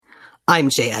I'm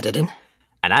Jay Edidin.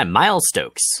 And I'm Miles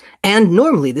Stokes. And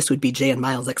normally this would be Jay and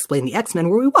Miles Explain the X-Men,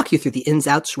 where we walk you through the ins,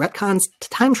 outs, retcons,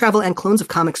 time travel, and clones of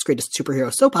comics' greatest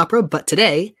superhero soap opera, but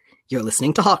today, you're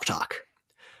listening to Hawk Talk.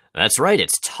 That's right,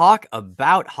 it's Talk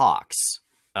About Hawks.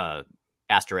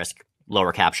 Asterisk,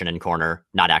 lower caption in corner,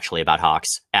 not actually about Hawks.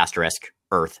 Asterisk,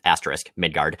 Earth, asterisk,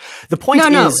 Midgard. The point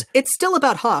is... it's still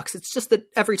about Hawks. It's just that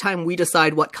every time we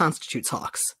decide what constitutes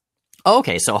Hawks.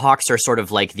 Okay, so Hawks are sort of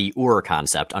like the Ur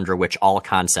concept, under which all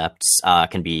concepts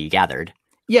can be gathered.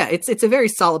 Yeah, it's a very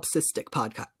solipsistic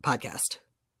podcast.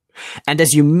 And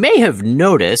as you may have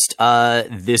noticed,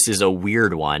 this is a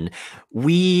weird one.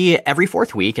 We, every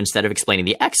fourth week, instead of explaining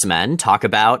the X-Men, talk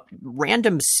about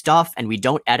random stuff, and we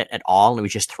don't edit at all, and we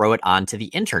just throw it onto the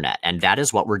internet. And that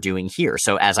is what we're doing here.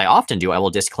 So as I often do, I will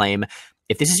disclaim,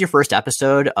 if this is your first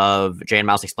episode of Jay and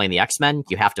Miles Explain the X-Men,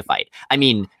 you have to fight. I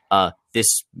mean,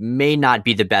 this may not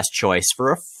be the best choice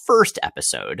for a first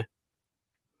episode.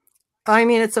 I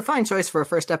mean, it's a fine choice for a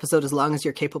first episode as long as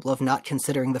you're capable of not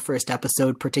considering the first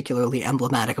episode particularly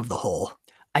emblematic of the whole.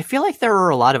 I feel like there are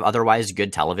a lot of otherwise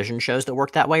good television shows that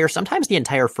work that way, or sometimes the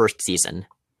entire first season.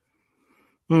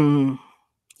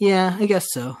 Yeah, I guess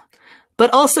so.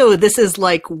 But also, this is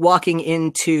like walking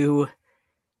into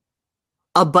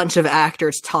a bunch of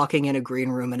actors talking in a green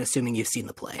room and assuming you've seen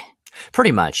the play.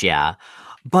 Pretty much, yeah.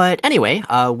 But anyway,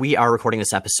 we are recording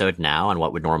this episode now on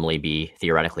what would normally be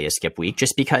theoretically a skip week,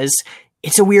 just because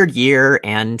it's a weird year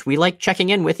and we like checking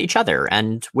in with each other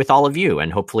and with all of you,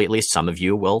 and hopefully at least some of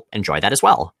you will enjoy that as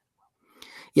well.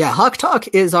 Yeah, Hawk Talk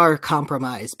is our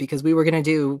compromise because we were going to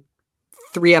do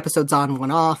 3 episodes on,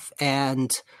 1 off,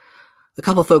 and a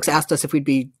couple folks asked us if we'd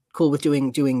be cool with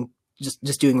doing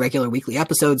regular weekly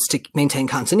episodes to maintain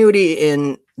continuity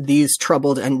in these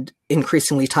troubled and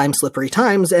increasingly time-slippery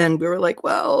times. And we were like,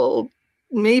 well,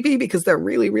 maybe, because they're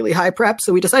really, really high prep.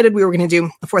 So we decided we were going to do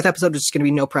a 4th episode, which is going to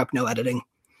be no prep, no editing,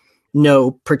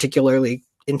 no particularly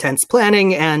intense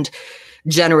planning, and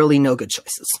generally no good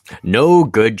choices. No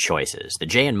good choices. The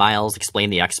Jay and Miles Explain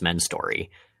the X-Men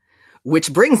story.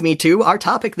 Which brings me to our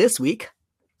topic this week,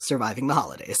 surviving the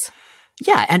holidays.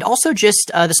 Yeah, and also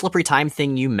just the slippery time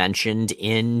thing you mentioned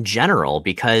in general,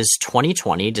 because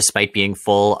 2020, despite being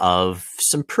full of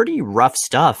some pretty rough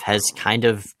stuff, has kind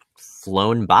of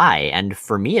flown by. And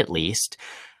for me, at least,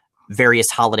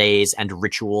 various holidays and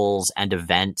rituals and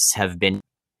events have been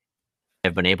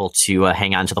able to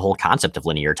hang on to the whole concept of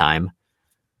linear time.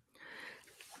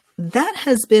 That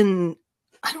has been,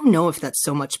 I don't know if that's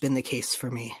so much been the case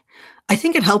for me. I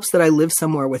think it helps that I live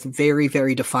somewhere with very,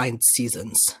 very defined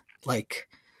seasons. Like,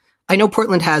 I know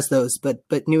Portland has those, but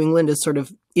New England is sort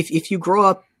of, if you grow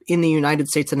up in the United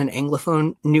States in an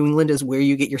Anglophone, New England is where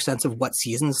you get your sense of what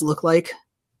seasons look like.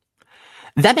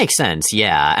 That makes sense,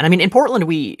 yeah. And I mean, in Portland,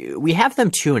 we have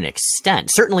them to an extent,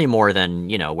 certainly more than,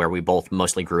 where we both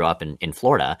mostly grew up in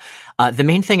Florida. The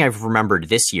main thing I've remembered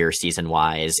this year,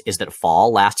 season-wise, is that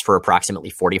fall lasts for approximately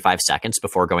 45 seconds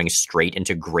before going straight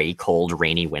into gray, cold,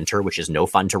 rainy winter, which is no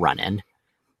fun to run in.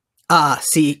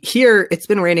 See, here it's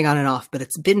been raining on and off, but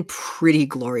it's been pretty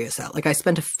glorious out. Like, I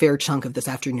spent a fair chunk of this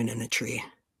afternoon in a tree.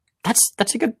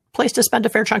 That's a good place to spend a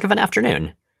fair chunk of an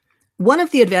afternoon. One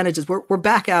of the advantages, we're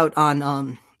back out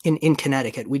on in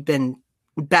Connecticut. We'd been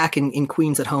back in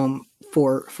Queens at home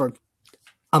for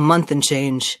a month and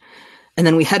change, and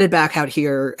then we headed back out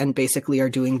here and basically are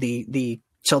doing the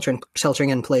sheltering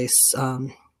in place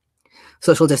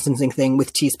social distancing thing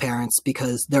with T's parents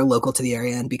because they're local to the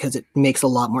area and because it makes a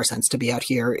lot more sense to be out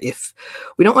here if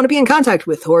we don't want to be in contact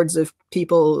with hordes of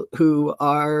people who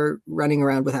are running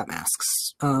around without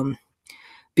masks.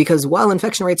 Because while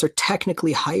infection rates are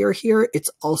technically higher here,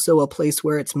 it's also a place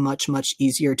where it's much, much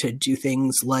easier to do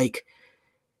things like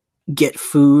get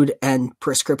food and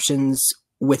prescriptions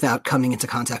without coming into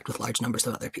contact with large numbers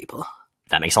of other people.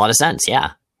 That makes a lot of sense,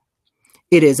 yeah.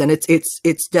 It is, and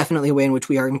it's definitely a way in which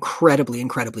we are incredibly,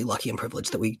 incredibly lucky and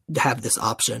privileged that we have this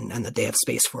option and that they have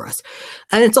space for us.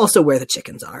 And it's also where the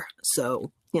chickens are.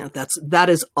 So, that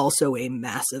is also a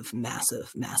massive,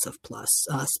 massive, massive plus.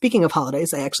 Speaking of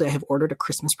holidays, I have ordered a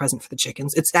Christmas present for the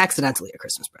chickens. It's accidentally a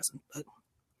Christmas present, but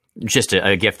just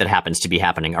a gift that happens to be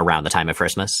happening around the time of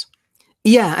Christmas.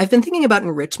 Yeah, I've been thinking about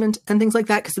enrichment and things like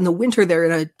that because in the winter they're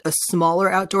in a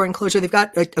smaller outdoor enclosure. They've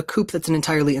got a coop that's an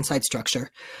entirely inside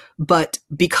structure. But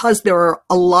because there are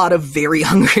a lot of very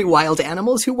hungry wild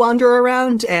animals who wander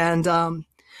around and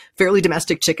fairly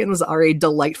domestic chickens are a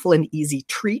delightful and easy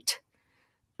treat,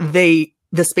 the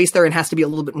space they're in has to be a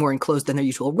little bit more enclosed than their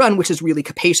usual run, which is really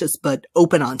capacious but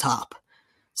open on top.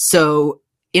 So,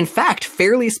 in fact,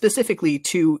 fairly specifically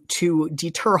to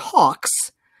deter hawks,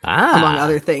 among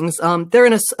other things. They're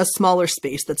in a smaller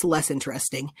space that's less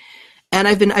interesting. And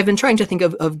I've been trying to think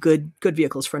of good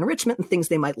vehicles for enrichment and things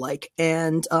they might like.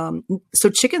 And so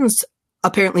chickens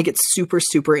apparently get super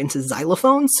into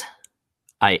xylophones.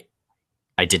 I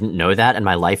didn't know that, and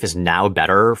my life is now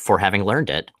better for having learned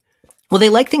it. Well, they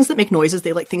like things that make noises.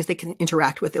 They like things they can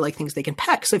interact with. They like things they can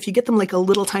peck. So if you get them like a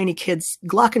little tiny kid's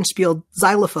glockenspiel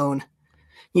xylophone,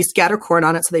 you scatter corn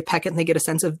on it so they peck it and they get a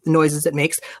sense of the noises it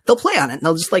makes, they'll play on it and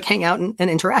they'll just like hang out and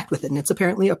interact with it. And it's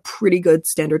apparently a pretty good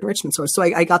standard enrichment source. So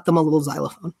I got them a little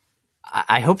xylophone.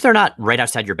 I hope they're not right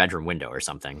outside your bedroom window or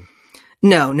something.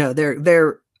 No,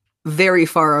 they're very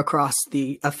far across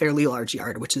a fairly large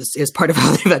yard, which is part of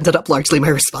how they've ended up largely my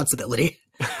responsibility.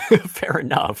 Fair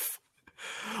enough.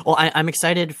 Well, I'm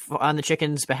excited on the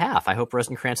chickens' behalf. I hope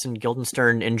Rosencrantz and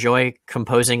Guildenstern enjoy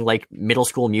composing like middle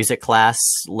school music class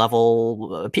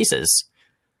level pieces.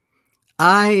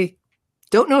 I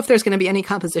don't know if there's going to be any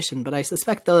composition, but I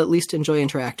suspect they'll at least enjoy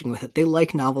interacting with it. They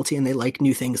like novelty and they like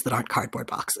new things that aren't cardboard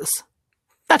boxes.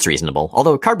 That's reasonable,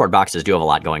 although cardboard boxes do have a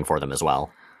lot going for them as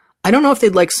well. I don't know if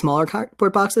they'd like smaller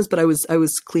cardboard boxes, but I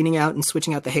was cleaning out and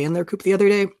switching out the hay in their coop the other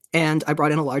day, and I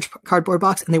brought in a large cardboard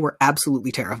box, and they were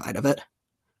absolutely terrified of it.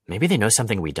 Maybe they know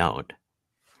something we don't.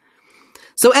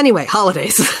 So anyway,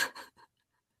 holidays.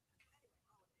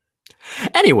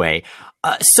 Anyway,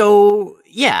 so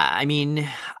yeah, I mean,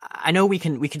 I know we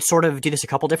could sort of do this a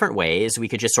couple different ways. We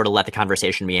could just sort of let the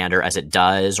conversation meander as it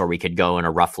does, or we could go in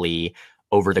a roughly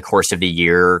over the course of the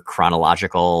year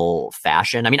chronological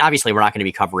fashion. I mean, obviously, we're not going to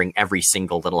be covering every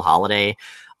single little holiday.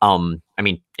 I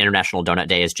mean, International Donut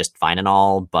Day is just fine and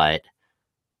all, but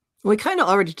we kind of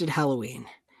already did Halloween.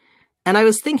 And I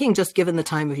was thinking, just given the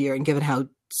time of year and given how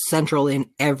central in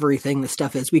everything this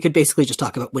stuff is, we could basically just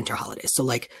talk about winter holidays. So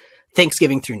like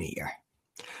Thanksgiving through New Year.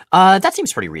 That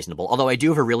seems pretty reasonable. Although I do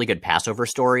have a really good Passover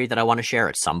story that I want to share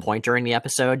at some point during the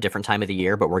episode, different time of the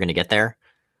year, but we're going to get there.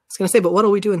 I was going to say, but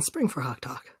what'll we do in spring for Hawk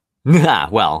Talk?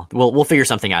 Well, we'll figure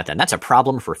something out then. That's a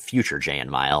problem for future Jay and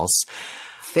Miles.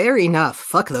 Fair enough.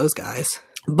 Fuck those guys.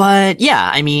 But yeah,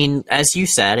 I mean, as you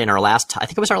said in I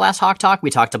think it was our last Hawk Talk,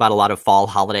 we talked about a lot of fall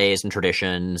holidays and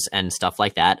traditions and stuff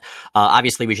like that.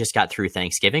 Obviously, we just got through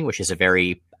Thanksgiving, which is a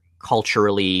very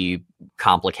culturally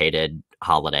complicated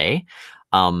holiday.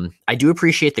 I do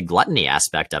appreciate the gluttony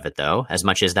aspect of it, though, as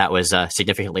much as that was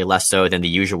significantly less so than the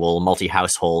usual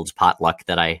multi-household potluck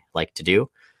that I like to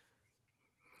do.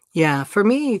 Yeah, for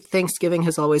me, Thanksgiving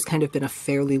has always kind of been a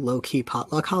fairly low-key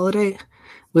potluck holiday.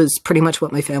 It was pretty much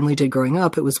what my family did growing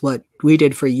up. It was what we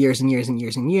did for years and years and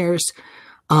years and years.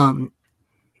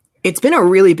 It's been a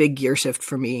really big gear shift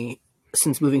for me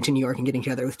since moving to New York and getting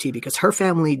together with T, because her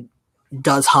family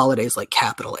does holidays like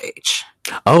capital H.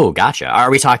 Oh, gotcha.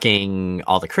 Are we talking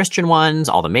all the Christian ones,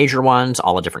 all the major ones,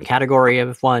 all a different category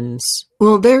of ones?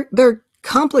 Well, they're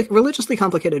religiously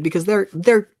complicated because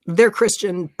they're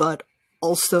Christian, but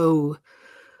also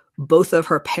both of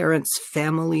her parents'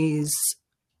 families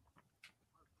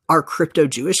are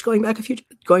crypto-Jewish going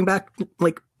back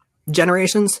like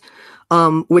generations,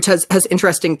 which has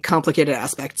interesting, complicated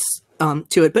aspects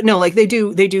to it. But no, like they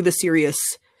do the serious,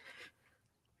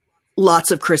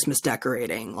 lots of Christmas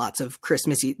decorating, lots of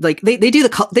Christmassy, like they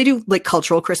do like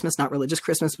cultural Christmas, not religious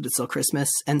Christmas, but it's still Christmas.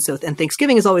 And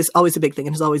Thanksgiving is always a big thing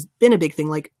and has always been a big thing,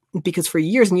 like, because for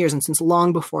years and years, and since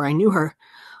long before I knew her,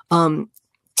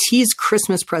 T's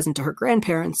Christmas present to her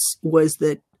grandparents was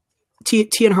that T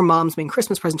and her mom's main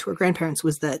Christmas present to her grandparents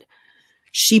was that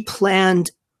she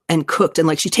planned and cooked, and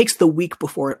like she takes the week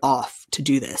before it off to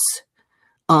do this,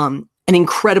 an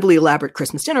incredibly elaborate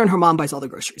Christmas dinner, and her mom buys all the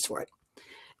groceries for it.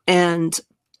 And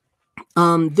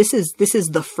this is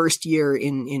the first year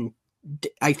in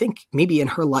I think maybe in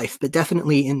her life, but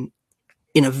definitely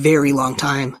in a very long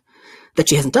time that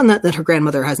she hasn't done that her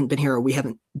grandmother hasn't been here, or we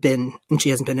haven't been, and she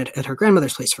hasn't been at her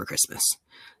grandmother's place for Christmas.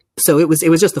 So it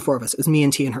was just the four of us. It was me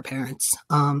and T and her parents.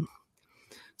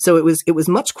 So it was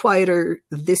much quieter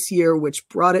this year, which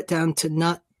brought it down to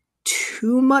not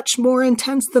too much more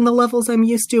intense than the levels I'm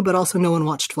used to, but also no one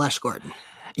watched Flash Gordon.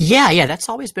 Yeah, that's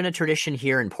always been a tradition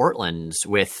here in Portland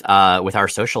with our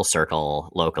social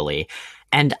circle locally.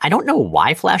 And I don't know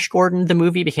why Flash Gordon, the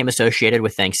movie, became associated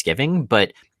with Thanksgiving,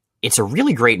 but it's a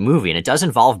really great movie, and it does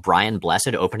involve Brian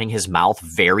Blessed opening his mouth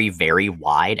very, very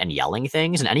wide and yelling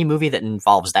things. And any movie that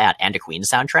involves that and a Queen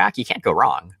soundtrack, you can't go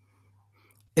wrong.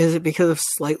 Is it because of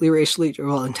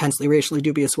intensely racially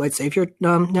dubious white savior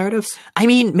narratives? I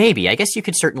mean, maybe. I guess you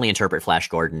could certainly interpret Flash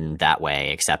Gordon that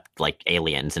way, except like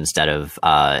aliens instead of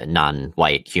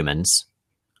non-white humans.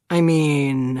 I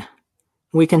mean,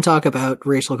 we can talk about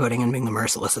racial coding and being the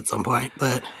merciless at some point,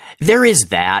 but there is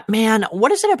that. Man,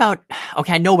 what is it about?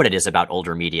 Okay, I know what it is about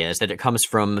older media, is that it comes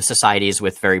from societies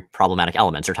with very problematic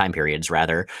elements, or time periods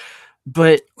rather.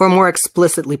 But or more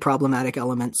explicitly problematic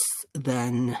elements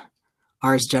than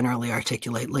ours generally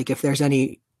articulate. Like if there's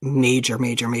any major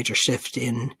shift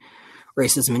in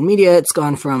racism in media, it's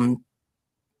gone from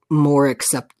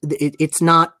it's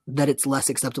not that it's less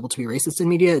acceptable to be racist in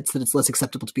media, it's that it's less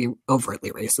acceptable to be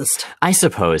overtly racist. I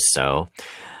suppose so.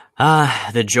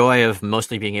 The joy of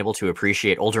mostly being able to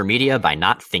appreciate older media by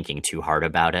not thinking too hard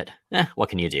about it. What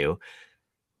can you do?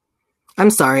 I'm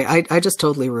sorry, I just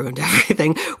totally ruined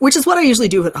everything, which is what I usually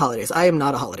do at holidays. I am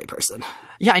not a holiday person.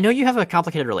 Yeah, I know you have a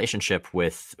complicated relationship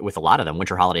with a lot of them,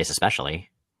 winter holidays especially.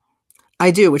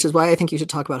 I do, which is why I think you should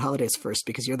talk about holidays first,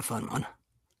 because you're the fun one.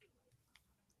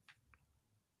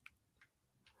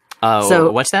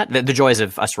 So what's that? The joys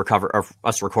of us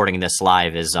recording this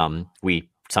live is we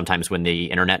sometimes when the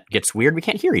internet gets weird, we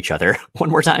can't hear each other. One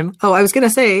more time. Oh, I was going to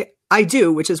say I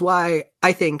do, which is why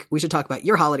I think we should talk about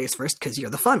your holidays first, because you're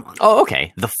the fun one. Oh,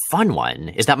 okay. The fun one.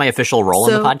 Is that my official role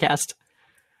in the podcast?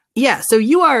 Yeah. So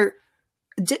you are,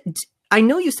 I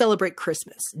know you celebrate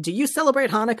Christmas. Do you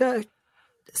celebrate Hanukkah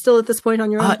still at this point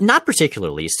on your own? Not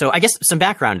particularly. So I guess some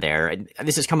background there.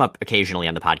 This has come up occasionally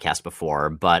on the podcast before,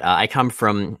 but I come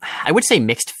from, I would say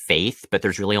mixed faith, but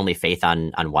there's really only faith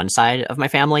on one side of my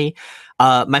family.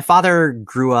 My father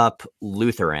grew up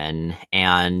Lutheran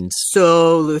and...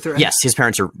 So Lutheran. Yes, his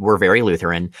parents were very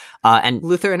Lutheran. And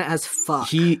Lutheran as fuck.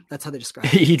 That's how they describe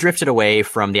it. He drifted away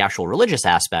from the actual religious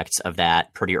aspects of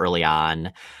that pretty early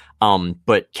on.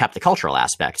 But kept the cultural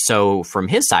aspect. So from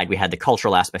his side, we had the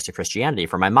cultural aspects of Christianity.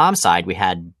 From my mom's side, we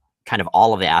had kind of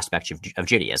all of the aspects of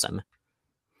Judaism.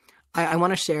 I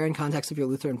want to share in context of your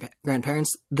Lutheran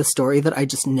grandparents the story that I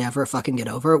just never fucking get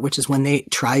over, which is when they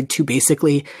tried to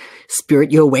basically spirit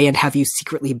you away and have you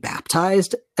secretly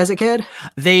baptized as a kid.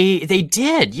 They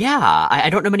did, yeah. I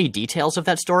don't know many details of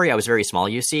that story. I was very small,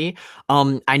 you see.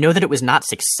 I know that it was not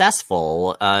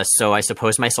successful, so I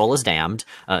suppose my soul is damned.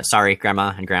 Sorry,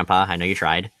 Grandma and Grandpa. I know you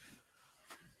tried.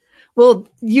 Well,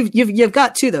 you've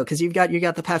got two though, because you got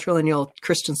the patrilineal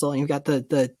Christian soul and you've got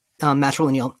the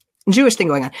matrilineal Jewish thing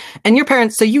going on. And your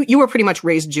parents, so you were pretty much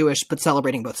raised Jewish, but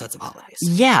celebrating both sets of holidays.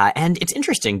 Yeah, and it's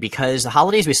interesting because the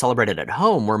holidays we celebrated at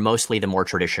home were mostly the more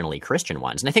traditionally Christian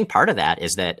ones. And I think part of that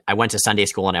is that I went to Sunday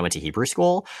school and I went to Hebrew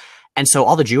school. And so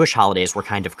all the Jewish holidays were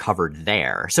kind of covered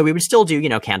there. So we would still do,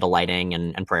 candle lighting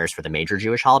and prayers for the major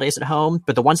Jewish holidays at home.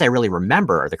 But the ones I really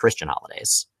remember are the Christian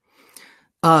holidays.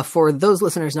 For those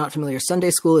listeners not familiar, Sunday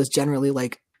school is generally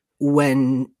like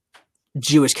when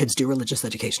Jewish kids do religious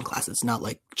education classes, not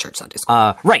like church Sunday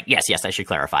school. Right. Yes, I should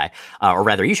clarify. Or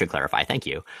rather, you should clarify. Thank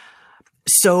you.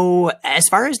 So as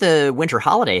far as the winter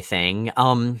holiday thing,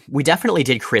 we definitely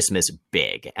did Christmas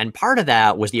big. And part of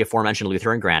that was the aforementioned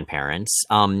Lutheran grandparents.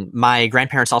 My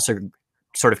grandparents also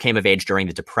sort of came of age during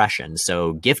the Depression.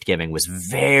 So gift giving was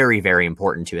very, very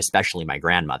important to especially my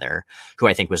grandmother, who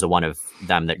I think was the one of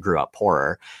them that grew up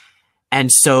poorer. And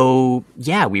so,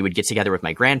 yeah, we would get together with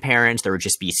my grandparents. There would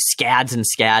just be scads and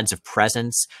scads of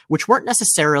presents, which weren't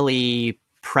necessarily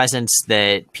presents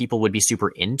that people would be super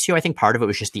into. I think part of it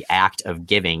was just the act of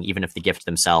giving, even if the gifts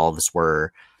themselves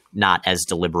were not as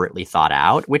deliberately thought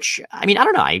out, which, I mean, I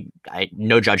don't know. I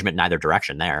no judgment in either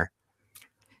direction there.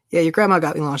 Yeah, your grandma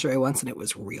got me lingerie once and it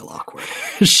was real awkward.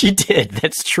 She did.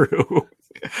 That's true.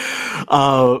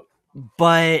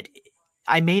 But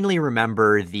I mainly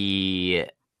remember the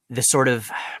sort of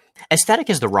aesthetic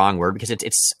is the wrong word because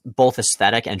it's both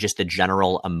aesthetic and just the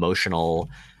general emotional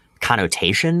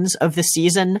connotations of the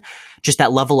season. Just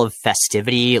that level of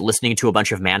festivity, listening to a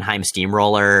bunch of Mannheim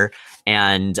Steamroller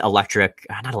and not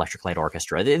Electric Light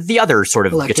Orchestra, the other sort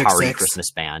of guitar-y Christmas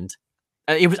band.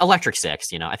 It was Electric Six.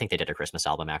 I think they did a Christmas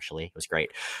album, actually. It was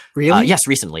great. Really? Yes,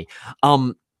 recently.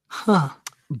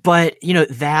 But,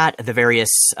 the various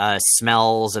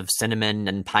smells of cinnamon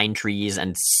and pine trees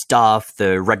and stuff,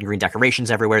 the red and green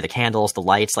decorations everywhere, the candles, the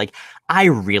lights, I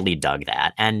really dug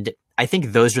that. And I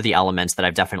think those are the elements that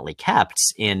I've definitely kept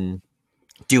in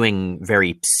doing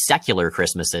very secular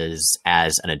Christmases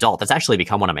as an adult. That's actually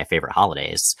become one of my favorite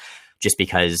holidays, just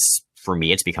because for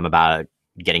me, it's become about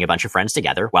getting a bunch of friends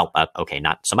together. Well, okay,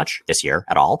 not so much this year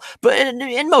at all, but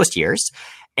in most years.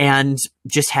 And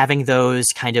just having those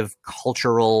kind of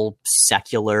cultural,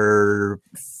 secular,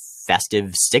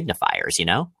 festive signifiers,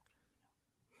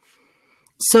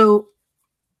 So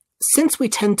since we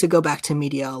tend to go back to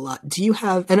media a lot, do you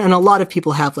have, and a lot of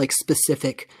people have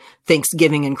specific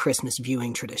Thanksgiving and Christmas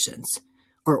viewing traditions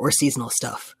or seasonal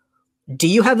stuff. Do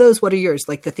you have those? What are yours?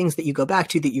 Like the things that you go back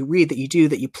to, that you read, that you do,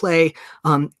 that you play.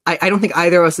 I don't think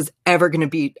either of us is ever going to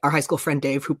beat our high school friend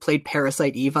Dave, who played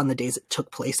Parasite Eve on the days it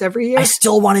took place every year. I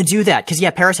still want to do that because,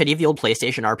 yeah, Parasite Eve, the old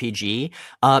PlayStation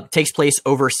RPG, takes place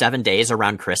over 7 days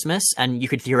around Christmas, and you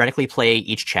could theoretically play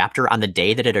each chapter on the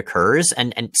day that it occurs.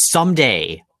 And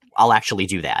someday I'll actually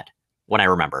do that when I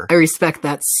remember. I respect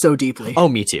that so deeply. Oh,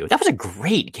 me too. That was a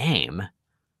great game.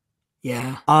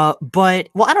 Yeah. But,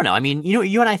 well, I don't know. I mean,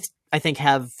 you and I think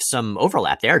have some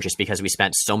overlap there just because we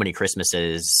spent so many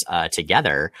Christmases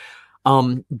together.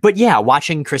 But yeah,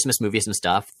 watching Christmas movies and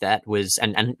stuff, that was,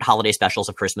 and holiday specials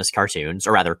of Christmas cartoons,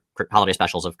 or rather holiday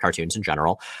specials of cartoons in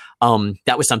general.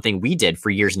 That was something we did for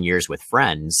years and years with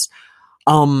friends.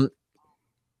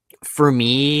 For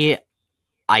me,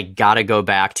 I gotta go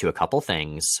back to a couple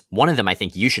things. One of them I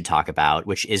think you should talk about,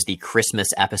 which is the Christmas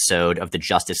episode of the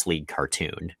Justice League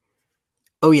cartoon.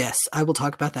 Oh yes, I will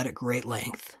talk about that at great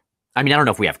length. I mean, I don't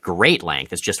know if we have great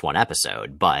length. It's just one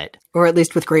episode, but... Or at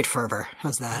least with great fervor.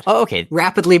 How's that? Oh, okay.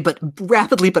 Rapidly but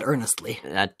earnestly.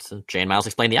 That's Jay and Miles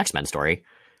Explain the X-Men story.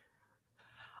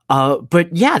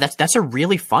 But yeah, that's a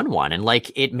really fun one. And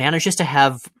like, it manages to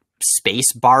have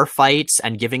space bar fights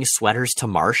and giving sweaters to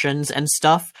Martians and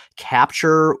stuff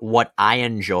capture what I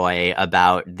enjoy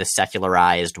about the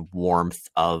secularized warmth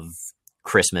of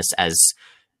Christmas as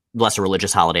less a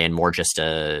religious holiday and more just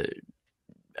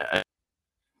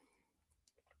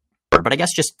but I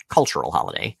guess just cultural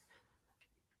holiday.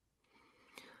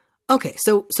 Okay,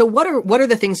 so what are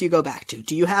the things you go back to?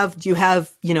 Do you have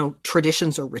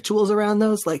traditions or rituals around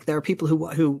those? Like there are people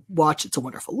who watch It's a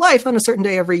Wonderful Life on a certain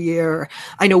day every year.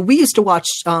 I know we used to watch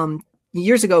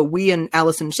years ago. We and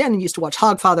Allison and Shannon used to watch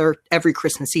Hogfather every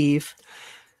Christmas Eve,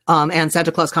 and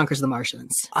Santa Claus Conquers the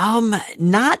Martians.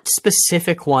 Not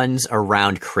specific ones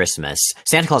around Christmas.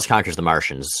 Santa Claus Conquers the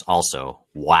Martians also.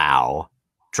 Wow.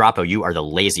 Droppo, you are the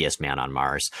laziest man on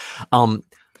Mars.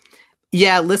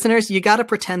 Yeah, listeners, you got to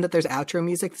pretend that there's outro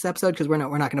music this episode because we're not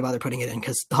going to bother putting it in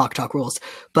because the Hawk Talk rules.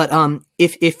 But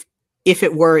if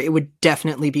it were, it would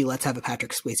definitely be Let's Have a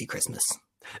Patrick Swayze Christmas.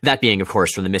 That being, of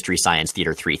course, from the Mystery Science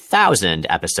Theater 3000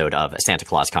 episode of Santa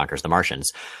Claus Conquers the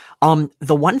Martians.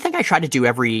 The one thing I try to do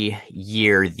every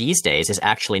year these days is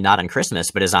actually not on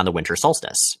Christmas, but is on the winter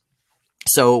solstice.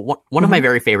 So one of my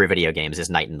very favorite video games is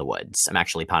Night in the Woods. I'm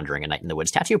actually pondering a Night in the Woods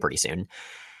tattoo pretty soon.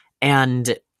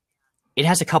 And it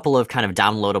has a couple of kind of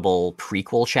downloadable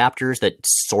prequel chapters that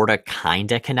sort of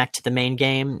kind of connect to the main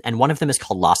game. And one of them is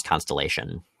called Lost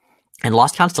Constellation. And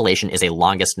Lost Constellation is a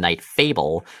longest night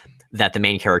fable that the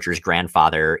main character's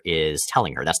grandfather is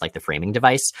telling her. That's like the framing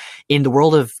device. In the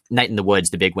world of Night in the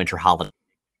Woods, the big winter holiday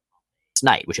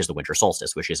night, which is the winter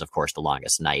solstice, which is, of course, the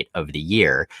longest night of the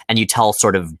year. And you tell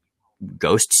sort of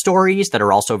ghost stories that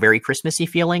are also very Christmassy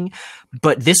feeling.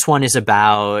 But this one is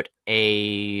about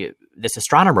this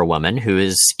astronomer woman who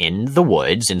is in the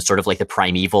woods in sort of like the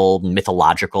primeval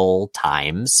mythological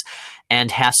times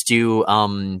and has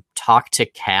to talk to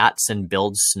cats and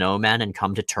build snowmen and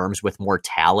come to terms with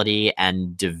mortality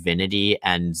and divinity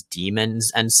and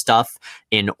demons and stuff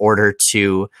in order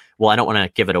to, well, I don't want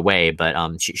to give it away, but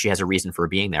she has a reason for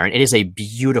being there. And it is a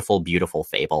beautiful, beautiful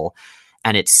fable.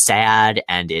 And it's sad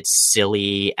and it's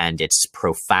silly and it's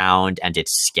profound and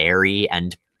it's scary.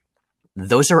 And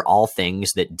those are all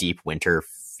things that Deep Winter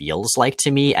feels like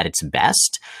to me at its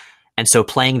best. And so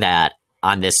playing that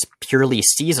on this purely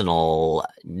seasonal,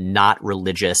 not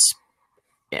religious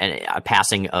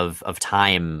passing of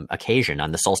time occasion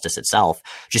on the solstice itself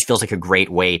just feels like a great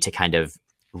way to kind of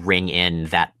ring in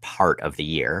that part of the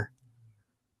year.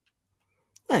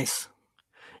 Nice.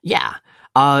 Yeah.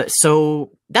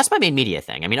 So that's my main media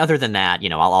thing. I mean, other than that,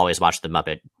 I'll always watch the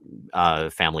Muppet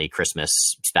Family Christmas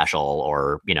special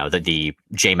or, the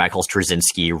J. Michael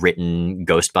Straczynski written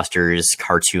Ghostbusters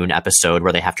cartoon episode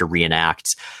where they have to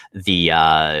reenact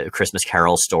the Christmas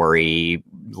Carol story,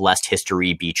 lest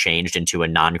history be changed into a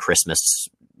non-Christmas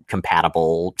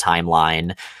compatible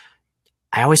timeline.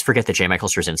 I always forget that J. Michael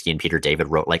Straczynski and Peter David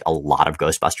wrote like a lot of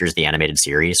Ghostbusters, the animated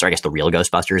series, or I guess the real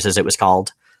Ghostbusters as it was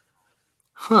called.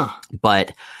 Huh.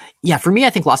 But yeah, for me,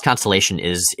 I think Lost Constellation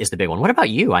is the big one. What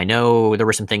about you? I know there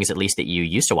were some things at least that you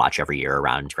used to watch every year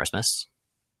around Christmas.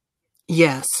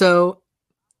 Yeah, so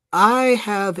I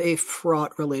have a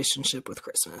fraught relationship with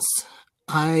Christmas.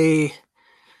 I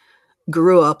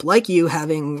grew up like you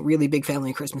having really big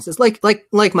family Christmases.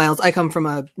 Like Miles, I come from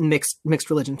a mixed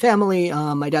religion family.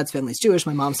 My dad's family is Jewish.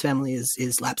 My mom's family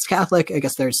is lapsed Catholic. I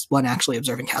guess there's one actually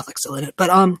observant Catholic still in it, but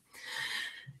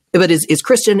is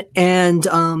Christian. And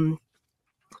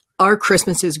our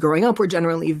Christmases growing up were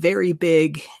generally very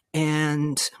big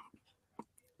and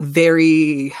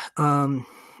very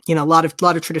you know, a lot of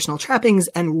traditional trappings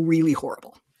and really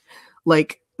horrible.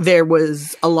 Like there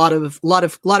was a lot of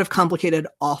complicated,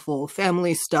 awful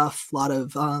family stuff. A lot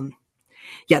of,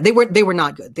 they were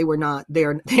not good. They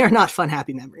are not fun,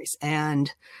 happy memories.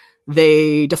 And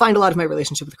they defined a lot of my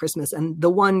relationship with Christmas. And the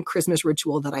one Christmas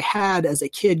ritual that I had as a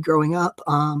kid growing up,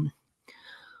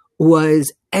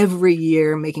 was every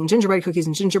year making gingerbread cookies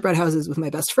and gingerbread houses with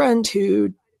my best friend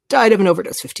who died of an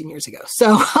overdose 15 years ago.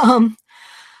 So,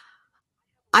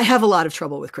 I have a lot of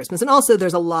trouble with Christmas. And also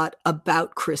there's a lot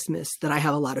about Christmas that I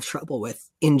have a lot of trouble with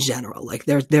in general. Like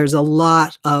there's a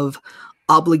lot of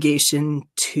obligation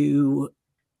to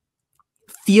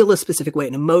feel a specific way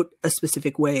and emote a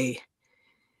specific way.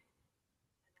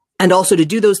 And also to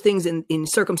do those things in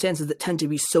circumstances that tend to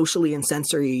be socially and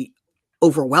sensory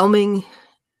overwhelming.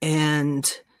 And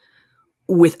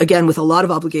with a lot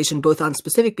of obligation, both on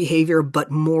specific behavior, but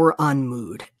more on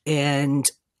mood. And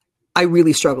I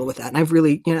really struggle with that. And I've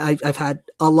really, I've had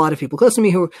a lot of people close to me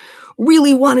who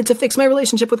really wanted to fix my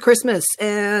relationship with Christmas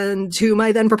and whom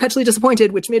I then perpetually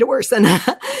disappointed, which made it worse. And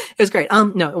it was great.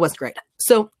 No, it wasn't great.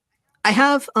 So I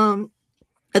have,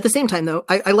 at the same time though,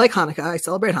 I like Hanukkah. I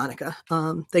celebrate Hanukkah.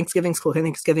 Thanksgiving's cool.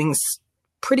 Thanksgiving's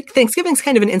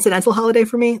kind of an incidental holiday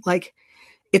for me. Like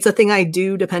it's a thing I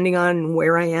do depending on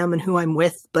where I am and who I'm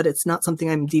with, but it's not something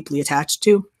I'm deeply attached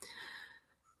to.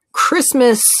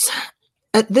 Christmas,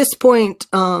 at this point,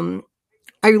 I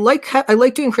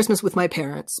like doing Christmas with my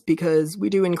parents because we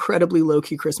do incredibly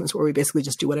low-key Christmas where we basically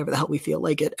just do whatever the hell we feel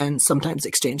like it and sometimes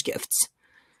exchange gifts,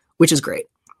 which is great.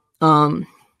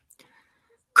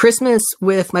 Christmas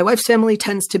with my wife's family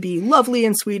tends to be lovely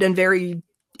and sweet and very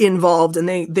involved, and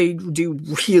they do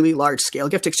really large-scale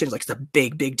gift exchange. Like it's a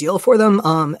big deal for them,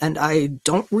 and I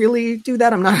don't really do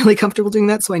that. I'm not really comfortable doing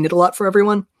that, so I knit a lot for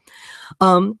everyone.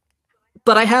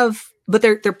 But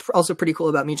they're also pretty cool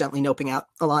about me gently noping out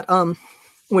a lot.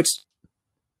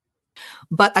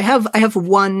 But I have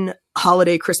one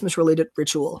holiday Christmas related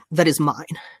ritual that is mine.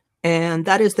 And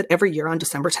that is that every year on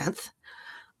December 10th,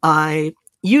 I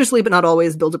usually, but not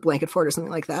always, build a blanket fort or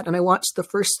something like that. And I watch the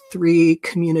first 3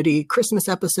 Community Christmas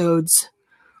episodes,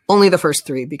 only the first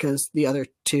 3 because the other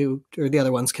 2 or the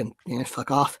other ones can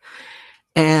fuck off.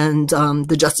 And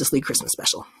the Justice League Christmas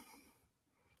special.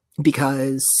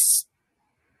 Because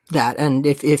that, and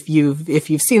if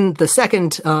you've seen the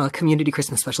second Community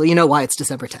Christmas special, you know why it's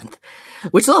December 10th,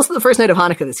 which is also the first night of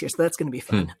Hanukkah this year, so that's going to be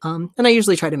fun. And I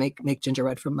usually try to make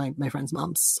gingerbread from my friend's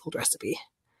mom's old recipe.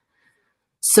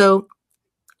 So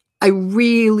I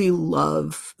really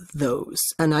love those,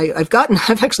 and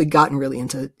I've actually gotten really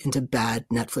into bad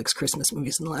Netflix Christmas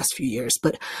movies in the last few years,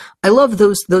 but I love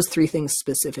those 3 things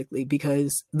specifically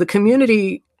because the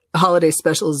Community holiday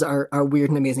specials are weird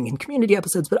and amazing in Community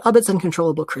episodes, but Abbott's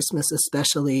Uncontrollable Christmas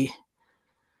especially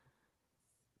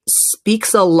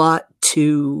speaks a lot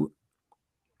to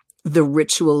the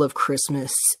ritual of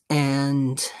Christmas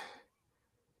and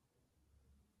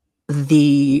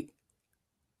the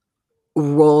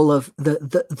role of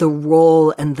the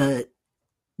role and the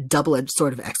double-edged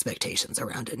sort of expectations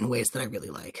around it in ways that I really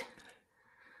like.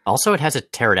 Also, it has a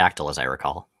pterodactyl, as I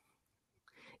recall.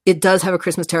 It does have a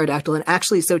Christmas pterodactyl, and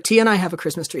actually, so Tia and I have a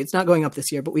Christmas tree. It's not going up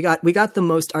this year, but we got the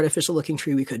most artificial looking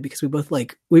tree we could because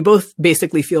we both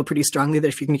basically feel pretty strongly that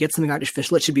if you're going to get something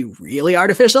artificial, it should be really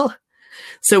artificial.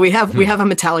 So we have a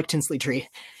metallic Tinsley tree,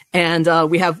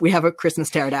 and we have a Christmas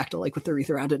pterodactyl like with the wreath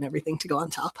around it and everything to go on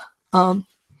top.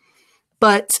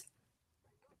 But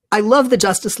I love the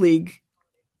Justice League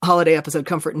holiday episode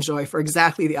Comfort and Joy for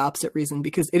exactly the opposite reason,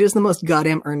 because it is the most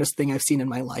goddamn earnest thing I've seen in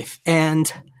my life,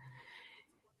 and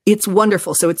it's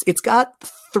wonderful. So it's got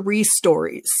 3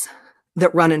 stories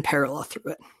that run in parallel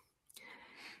through it.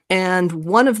 And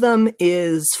one of them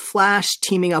is Flash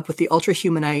teaming up with the Ultra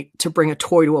Humanite to bring a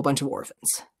toy to a bunch of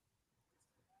orphans,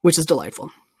 which is delightful.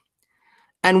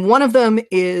 And one of them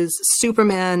is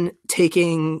Superman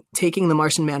taking the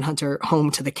Martian Manhunter home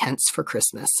to the Kents for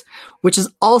Christmas, which is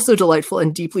also delightful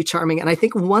and deeply charming. And I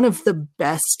think one of the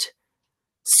best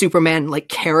Superman like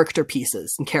character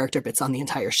pieces and character bits on the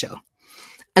entire show.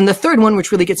 And the third one,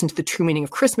 which really gets into the true meaning of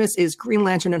Christmas, is Green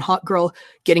Lantern and Hawkgirl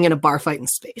getting in a bar fight in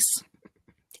space.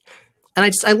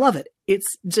 And I love it.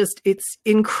 It's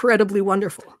incredibly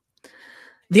wonderful.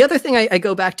 The other thing I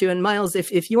go back to, and Miles,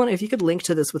 if you could link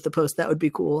to this with the post, that would be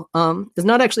cool. It's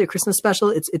not actually a Christmas special.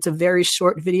 It's a very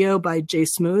short video by Jay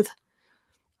Smooth.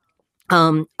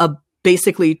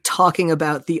 Basically talking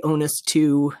about the onus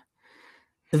to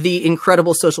the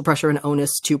incredible social pressure and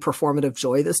onus to performative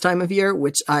joy this time of year,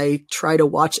 which I try to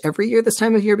watch every year this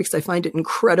time of year because I find it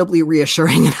incredibly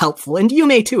reassuring and helpful. And you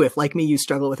may too, if like me, you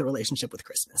struggle with a relationship with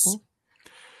Christmas.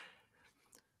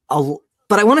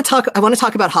 But I want to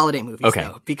talk about holiday movies,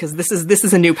 though, because this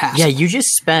is a new passion. Yeah, you just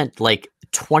spent like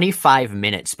 25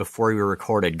 minutes before we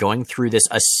recorded going through this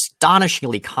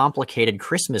astonishingly complicated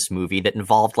Christmas movie that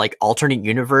involved like alternate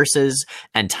universes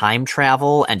and time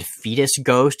travel and fetus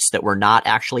ghosts that were not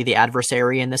actually the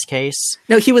adversary in this case.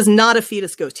 No, he was not a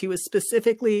fetus ghost. He was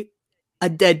specifically a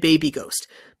dead baby ghost,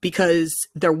 because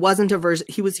there wasn't a version.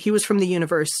 He was from the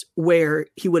universe where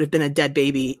he would have been a dead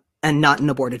baby and not an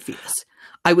aborted fetus.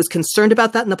 I was concerned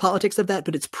about that and the politics of that,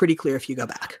 but it's pretty clear if you go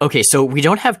back. Okay, so we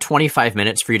don't have 25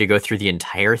 minutes for you to go through the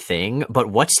entire thing, but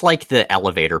what's like the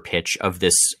elevator pitch of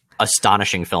this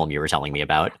astonishing film you were telling me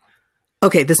about?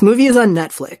 Okay, this movie is on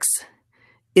Netflix.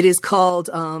 It is called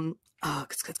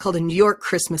it's called A New York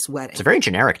Christmas Wedding. It's a very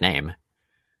generic name.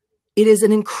 It is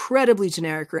an incredibly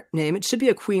generic name. It should be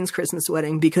a Queen's Christmas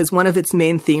Wedding, because one of its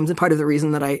main themes, and part of the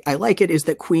reason that I like it, is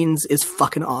that Queens is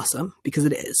fucking awesome, because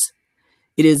it is.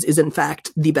 It is in fact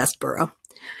the best borough,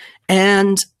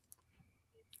 and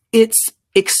it's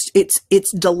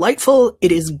delightful.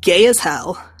 It is gay as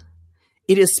hell.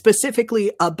 It is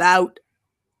specifically about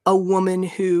a woman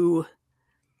who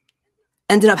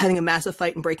ended up having a massive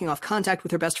fight and breaking off contact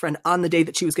with her best friend on the day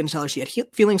that she was going to tell her she had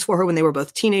feelings for her when they were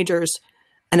both teenagers,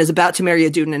 and is about to marry a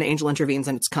dude, and an angel intervenes,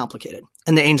 and it's complicated.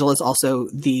 And the angel is also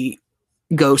the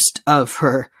ghost of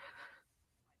her,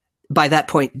 by that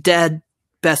point, dead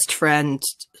best friend,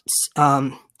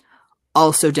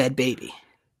 also dead baby.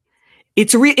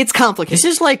 It's complicated. This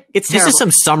is like, it's this terrible. Is some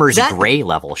Summer's Gray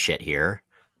level shit here.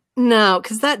 No,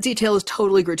 because that detail is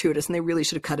totally gratuitous, and they really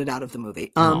should have cut it out of the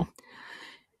movie.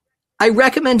 I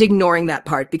recommend ignoring that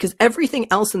part, because everything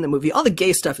else in the movie, all the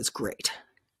gay stuff, is great.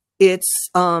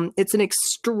 It's an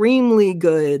extremely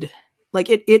good, like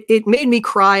it made me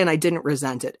cry, and I didn't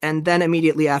resent it. And then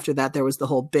immediately after that, there was the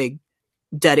whole big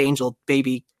dead angel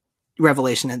baby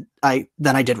revelation, and I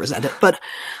did resent it. But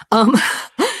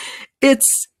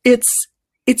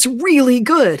it's really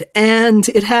good, and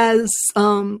it has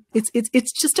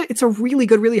it's a really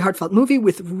good, really heartfelt movie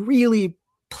with really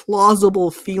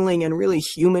plausible feeling and really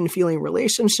human feeling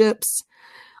relationships.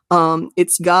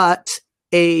 It's got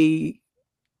a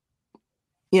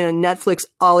Netflix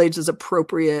all ages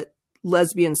appropriate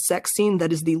lesbian sex scene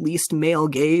that is the least male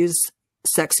gaze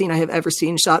sex scene I have ever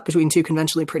seen shot between two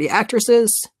conventionally pretty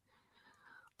actresses.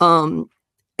 And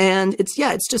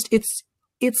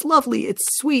it's lovely.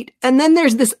 It's sweet. And then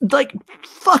there's this like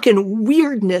fucking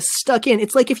weirdness stuck in.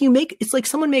 It's like it's like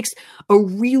someone makes a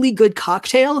really good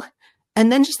cocktail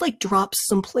and then just like drops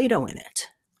some Play-Doh in it.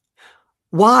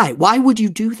 Why? Why would you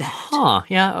do that? Huh.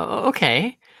 Yeah.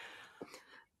 Okay.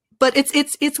 But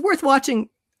it's worth watching.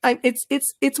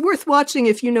 It's worth watching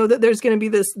if you know that there's going to be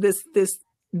this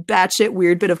batshit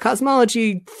weird bit of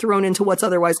cosmology thrown into what's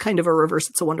otherwise kind of a reverse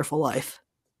It's a Wonderful Life.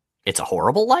 It's a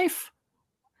Horrible Life?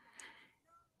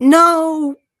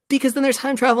 No, because then there's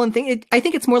time travel and thing. I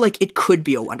think it's more like It Could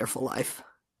Be a Wonderful Life.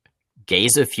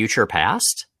 Gaze of Future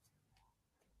Past?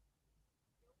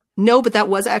 No, but that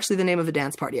was actually the name of a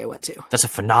dance party I went to. That's a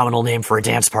phenomenal name for a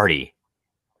dance party.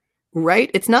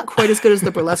 Right? It's not quite as good as the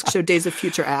burlesque show Days of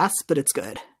Future Ass, but it's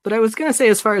good. But I was going to say,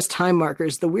 as far as time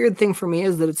markers, the weird thing for me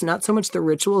is that it's not so much the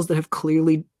rituals that have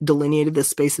clearly delineated this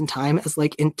space and time as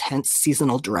like intense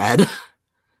seasonal dread.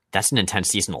 That's an intense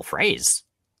seasonal phrase.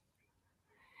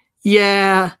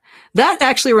 Yeah, that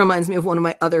actually reminds me of one of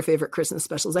my other favorite Christmas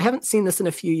specials. I haven't seen this in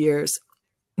a few years,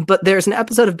 but there's an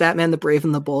episode of Batman the Brave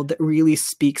and the Bold that really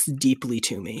speaks deeply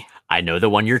to me. I know the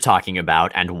one you're talking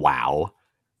about, and wow.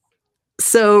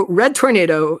 So Red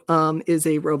Tornado is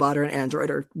a robot or an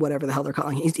android or whatever the hell they're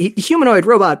calling him. He's humanoid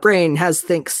robot brain, has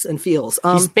thinks and feels.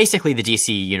 He's basically the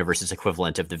DC Universe's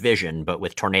equivalent of the Vision, but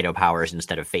with tornado powers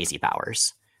instead of phasey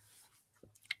powers.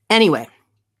 Anyway,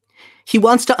 he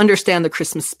wants to understand the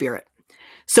Christmas spirit.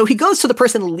 So he goes to the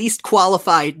person least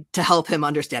qualified to help him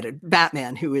understand it,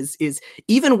 Batman, who is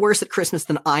even worse at Christmas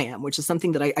than I am, which is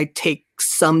something that I take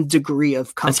some degree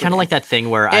of comfort. It's kind of in. like that thing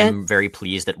where I'm very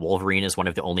pleased that Wolverine is one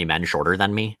of the only men shorter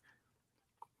than me.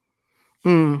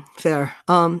 Fair.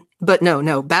 But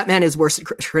no, Batman is worse at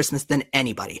Christmas than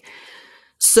anybody.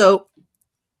 So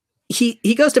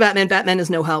he goes to Batman. Batman is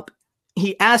no help.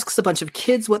 He asks a bunch of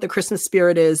kids what the Christmas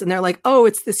spirit is, and they're like, oh,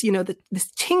 it's this, this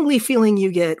tingly feeling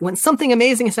you get when something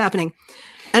amazing is happening.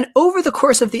 And over the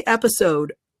course of the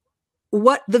episode,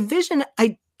 what the Vision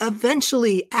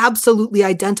eventually absolutely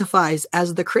identifies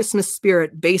as the Christmas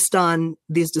spirit based on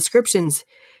these descriptions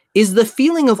is the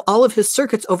feeling of all of his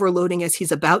circuits overloading as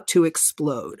he's about to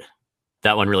explode.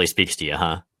 That one really speaks to you,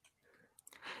 huh?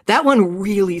 That one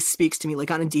really speaks to me, like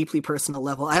on a deeply personal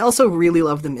level. I also really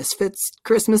love the Misfits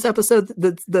Christmas episode,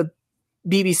 the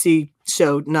BBC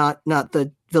show, not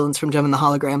the Villains from Jem and the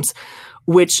Holograms,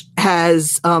 which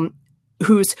has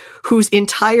whose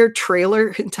entire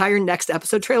next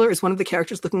episode trailer is one of the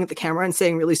characters looking at the camera and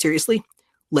saying really seriously,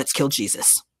 "Let's kill Jesus."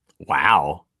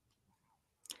 Wow.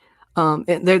 And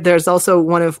there's also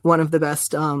one of the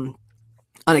best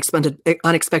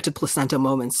unexpected placenta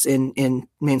moments in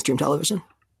mainstream television.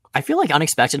 I feel like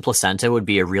Unexpected Placenta would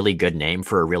be a really good name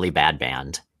for a really bad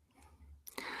band.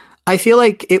 I feel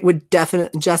like it would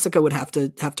Jessica would have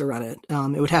to run it.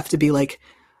 It would have to be like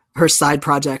her side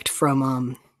project from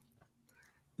I'm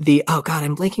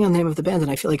blanking on the name of the band, and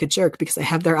I feel like a jerk because I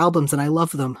have their albums and I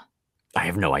love them. I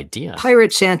have no idea.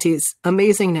 Pirate Shanties,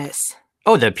 amazingness.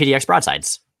 Oh, the PDX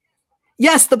Broadsides.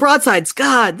 Yes, the Broadsides.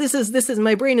 God, this is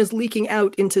my brain is leaking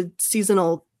out into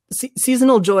seasonal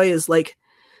joy is like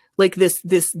this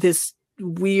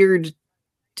weird,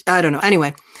 I don't know.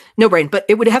 Anyway, no brain, but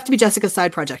it would have to be Jessica's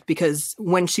side project because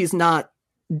when she's not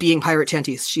being Pirate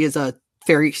Shanties, she is a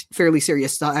fairly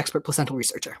serious expert placental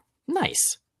researcher.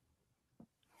 Nice.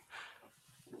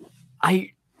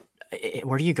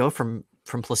 Where do you go from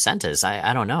placentas?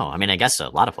 I don't know. I mean, I guess a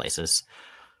lot of places.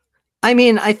 I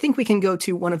mean, I think we can go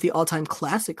to one of the all-time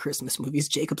classic Christmas movies,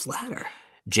 Jacob's Ladder.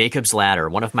 Jacob's Ladder,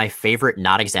 one of my favorite,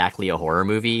 not exactly a horror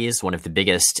movies, one of the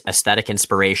biggest aesthetic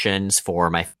inspirations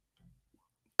for my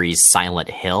series Silent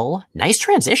Hill. Nice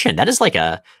transition. That is like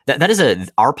our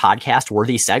podcast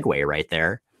worthy segue right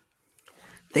there.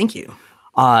 Thank you.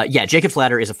 Yeah, Jacob's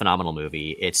Ladder is a phenomenal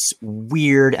movie. It's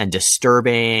weird and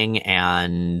disturbing,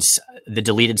 and the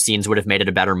deleted scenes would have made it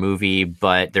a better movie,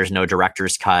 but there's no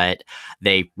director's cut.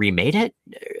 They remade it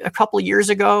a couple years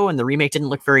ago, and the remake didn't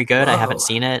look very good. Whoa. I haven't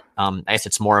seen it. I guess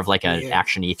it's more of like an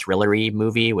action-y, thriller-y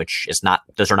movie, which is not,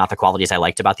 those are not the qualities I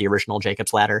liked about the original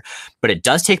Jacob's Ladder. But it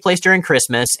does take place during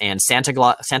Christmas, and Santa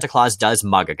Claus does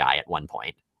mug a guy at one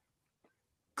point.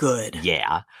 Good.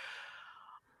 Yeah.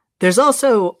 There's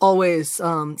also always,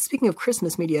 speaking of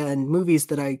Christmas media and movies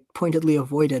that I pointedly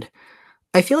avoided,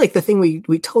 I feel like the thing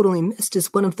we totally missed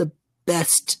is one of the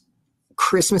best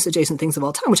Christmas adjacent things of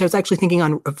all time, which I was actually thinking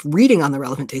of reading on the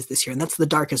relevant days this year, and that's The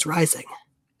Dark is Rising.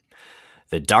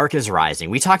 The Dark is Rising.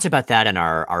 We talked about that in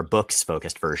our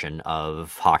books-focused version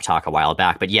of Hawk Talk a while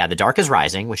back. But yeah, The Dark is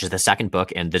Rising, which is the second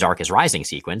book in The Dark is Rising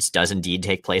sequence, does indeed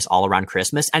take place all around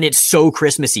Christmas. And it's so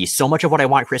Christmassy. So much of what I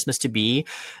want Christmas to be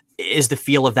is the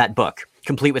feel of that book,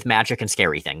 complete with magic and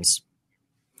scary things.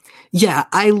 Yeah,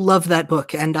 I love that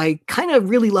book. And I kind of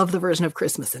really love the version of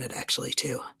Christmas in it, actually,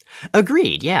 too.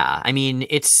 Agreed, yeah. I mean,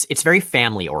 it's very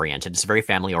family-oriented. It's a very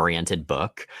family-oriented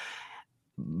book.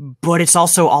 But it's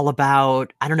also all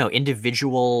about, I don't know,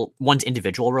 one's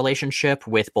individual relationship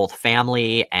with both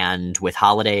family and with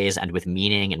holidays and with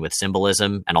meaning and with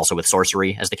symbolism and also with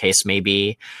sorcery, as the case may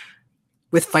be.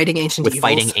 With fighting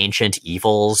ancient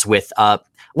evils.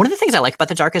 One of the things I like about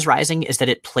The Dark is Rising is that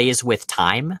it plays with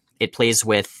time. It plays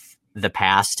with the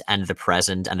past and the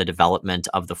present and the development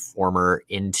of the former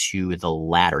into the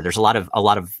latter. There's a lot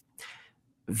of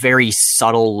very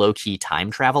subtle, low-key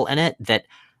time travel in it that,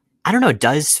 I don't know,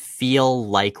 does feel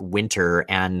like winter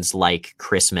and like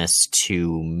Christmas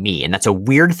to me. And that's a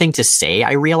weird thing to say,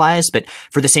 I realize, but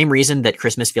for the same reason that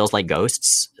Christmas feels like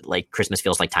ghosts, like Christmas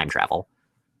feels like time travel.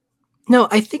 No,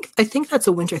 I think that's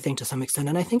a winter thing to some extent.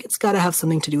 And I think it's got to have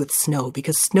something to do with snow,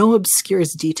 because snow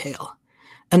obscures detail,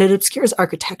 and it obscures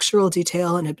architectural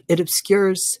detail, and it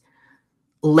obscures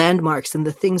landmarks and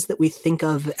the things that we think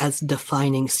of as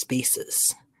defining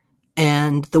spaces.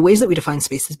 And the ways that we define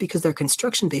spaces, because they're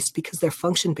construction-based, because they're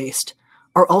function-based,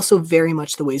 are also very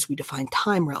much the ways we define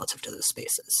time relative to those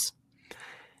spaces.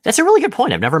 That's a really good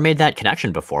point. I've never made that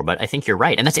connection before, but I think you're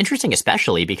right. And that's interesting,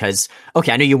 especially because,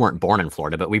 okay, I know you weren't born in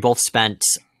Florida, but we both spent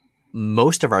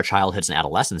most of our childhoods and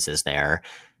adolescences there,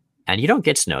 and you don't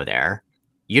get snow there.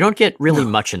 You don't get really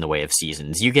much in the way of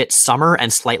seasons. You get summer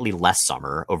and slightly less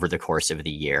summer over the course of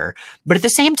the year. But at the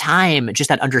same time, just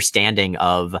that understanding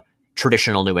of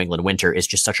traditional New England winter is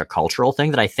just such a cultural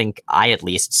thing that I think I at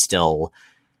least still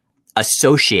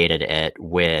associated it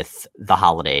with the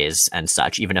holidays and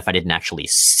such, even if I didn't actually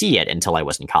see it until I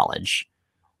was in college.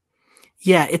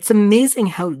 Yeah, it's amazing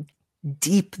how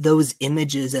deep those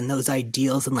images and those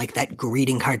ideals and like that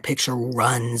greeting card picture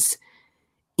runs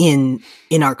in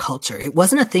our culture. It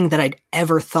wasn't a thing that I'd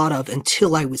ever thought of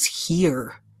until I was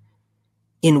here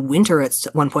in winter at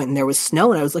one point, and there was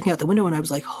snow, and I was looking out the window and I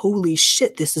was like, holy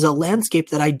shit, this is a landscape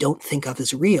that I don't think of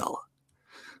as real.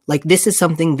 Like, this is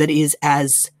something that is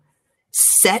as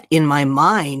set in my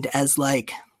mind as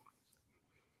like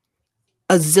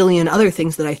a zillion other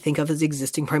things that I think of as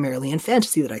existing primarily in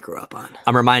fantasy that I grew up on.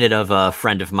 I'm reminded of a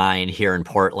friend of mine here in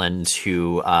Portland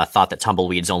who thought that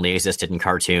tumbleweeds only existed in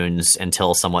cartoons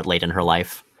until somewhat late in her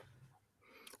life.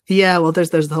 Yeah, well, there's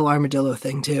the whole armadillo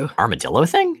thing too. Armadillo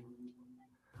thing?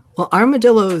 Well,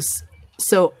 armadillos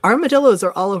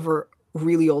are all over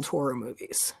really old horror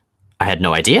movies. I had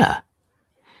no idea.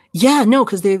 Yeah, no,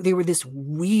 because they were this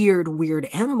weird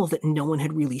animal that no one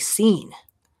had really seen.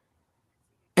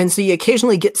 And so you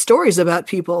occasionally get stories about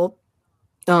people,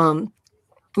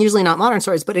 usually not modern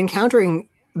stories, but encountering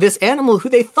this animal who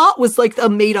they thought was like a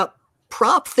made up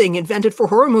prop thing invented for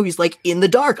horror movies, like in the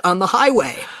dark on the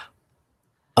highway.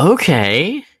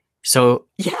 Okay. So,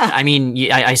 Yeah. I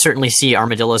mean, I certainly see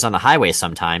armadillos on the highway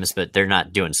sometimes, but they're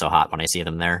not doing so hot when I see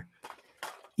them there.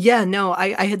 Yeah, no,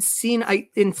 I had seen,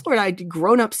 in Florida, I'd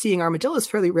grown up seeing armadillos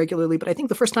fairly regularly, but I think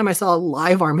the first time I saw a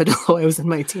live armadillo, I was in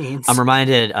my teens. I'm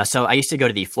reminded, so I used to go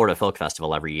to the Florida Folk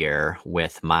Festival every year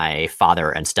with my father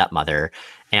and stepmother.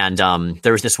 And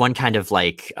there was this one kind of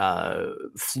like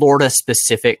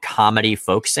Florida-specific comedy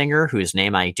folk singer whose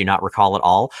name I do not recall at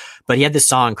all. But he had this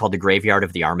song called The Graveyard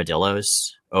of the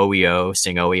Armadillos. O-E-O,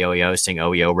 sing O-E-O-E-O, sing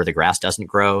O-E-O where the grass doesn't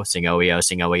grow. Sing O-E-O,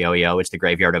 sing O-E-O-E-O. It's the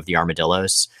graveyard of the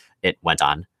armadillos. It went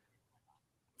on.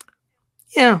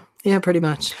 Yeah, pretty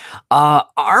much.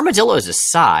 Armadillos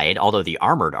aside, although the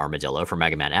armored armadillo from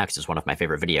Mega Man X is one of my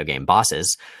favorite video game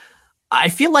bosses, I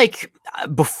feel like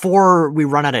before we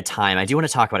run out of time, I do want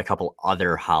to talk about a couple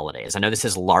other holidays. I know this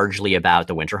is largely about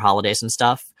the winter holidays and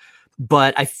stuff,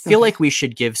 but I feel like we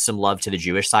should give some love to the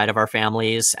Jewish side of our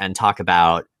families and talk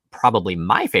about probably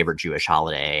my favorite Jewish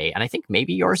holiday, and I think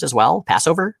maybe yours as well,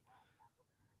 Passover.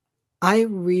 I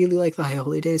really like the High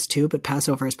Holy Days too, but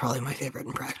Passover is probably my favorite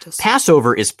in practice.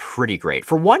 Passover is pretty great.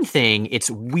 For one thing,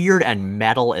 it's weird and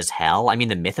metal as hell. I mean,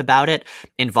 the myth about it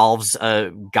involves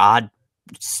God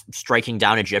striking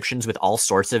down Egyptians with all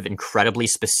sorts of incredibly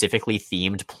specifically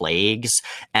themed plagues,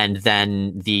 and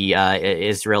then the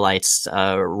Israelites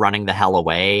running the hell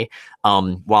away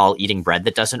while eating bread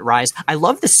that doesn't rise. I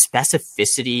love the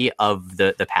specificity of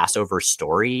the Passover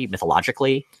story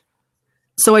mythologically.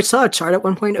 So I saw a chart at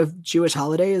one point of Jewish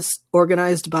holidays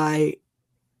organized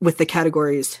with the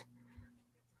categories.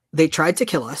 They tried to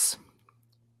kill us.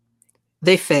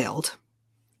 They failed.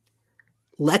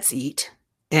 Let's eat.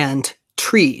 And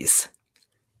trees.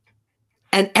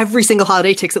 And every single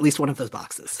holiday ticks at least one of those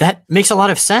boxes. That makes a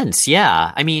lot of sense.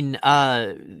 Yeah. I mean,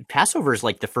 Passover is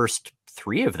like the first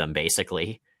three of them,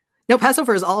 basically. No,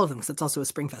 Passover is all of them because it's also a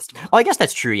spring festival. Oh, I guess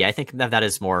that's true. Yeah, I think that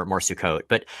is more Sukkot.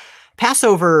 But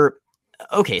Passover...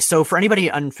 Okay, so for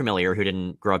anybody unfamiliar who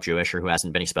didn't grow up Jewish or who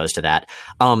hasn't been exposed to that,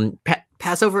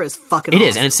 Passover is fucking awesome. It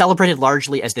is, and it's celebrated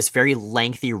largely as this very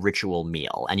lengthy ritual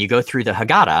meal. And you go through the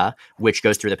Haggadah, which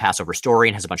goes through the Passover story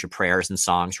and has a bunch of prayers and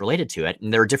songs related to it.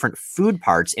 And there are different food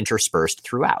parts interspersed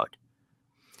throughout.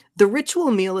 The ritual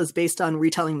meal is based on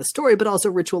retelling the story, but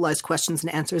also ritualized questions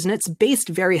and answers. And it's based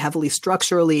very heavily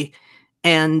structurally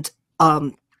and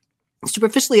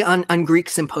superficially on Greek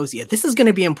symposia. This is going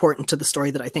to be important to the story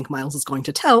that I think Miles is going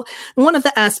to tell. And one of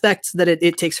the aspects that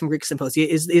it takes from Greek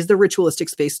symposia is the ritualistic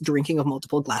spaced drinking of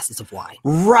multiple glasses of wine.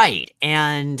 Right.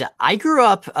 And I grew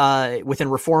up within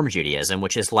Reform Judaism,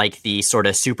 which is like the sort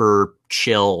of super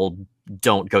chill,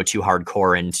 don't go too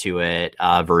hardcore into it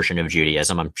version of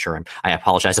Judaism. I'm sure I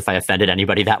apologize if I offended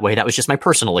anybody that way. That was just my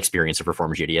personal experience of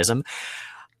Reform Judaism.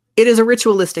 It is a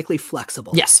ritualistically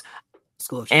flexible. Yes.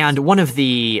 And one of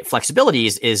the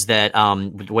flexibilities is that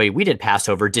the way we did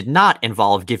Passover did not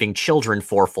involve giving children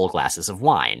 4 full glasses of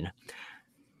wine.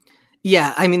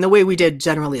 Yeah, I mean, the way we did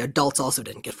generally, adults also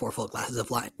didn't get 4 full glasses of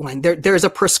wine. There's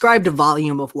a prescribed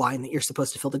volume of wine that you're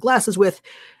supposed to fill the glasses with.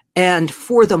 And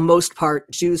for the most part,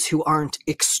 Jews who aren't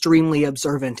extremely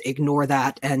observant ignore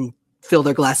that and fill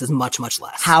their glasses much, much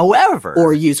less. However...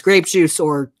 Or use grape juice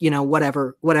or,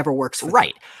 whatever works for them.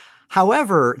 Right.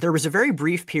 However, there was a very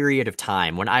brief period of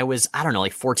time when I was, I don't know,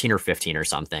 like 14 or 15 or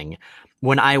something,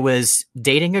 when I was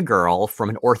dating a girl from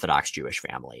an Orthodox Jewish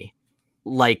family.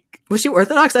 Like, was she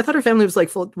Orthodox? I thought her family was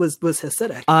was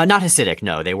Hasidic. Not Hasidic,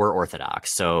 no, they were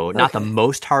Orthodox. So not the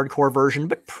most hardcore version,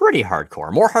 but pretty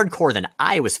hardcore. More hardcore than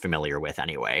I was familiar with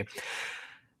anyway.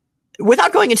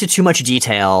 Without going into too much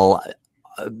detail,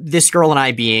 this girl and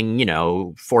I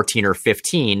being, 14 or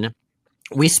 15,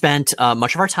 we spent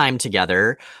much of our time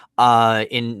together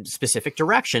in specific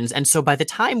directions. And so by the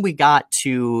time we got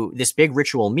to this big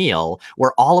ritual meal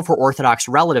where all of her Orthodox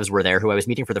relatives were there who I was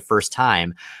meeting for the first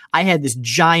time, I had this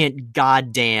giant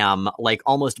goddamn, like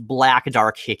almost black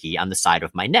dark hickey on the side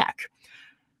of my neck.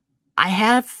 I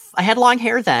had long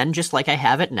hair then, just like I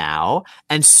have it now.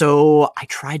 And so I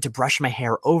tried to brush my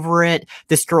hair over it.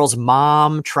 This girl's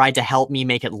mom tried to help me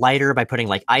make it lighter by putting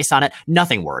like ice on it.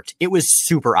 Nothing worked. It was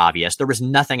super obvious. There was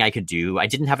nothing I could do. I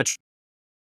didn't have a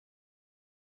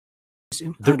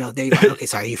Oh no, there you are. Okay,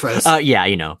 sorry, you froze. Yeah,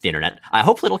 the internet.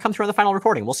 Hopefully it'll come through on the final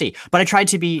recording. We'll see. But I tried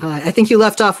to be... I think you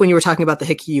left off when you were talking about the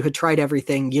hickey. You had tried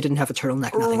everything. You didn't have a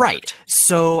turtleneck. Nothing right. Worked.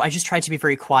 So I just tried to be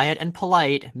very quiet and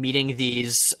polite, meeting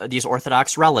these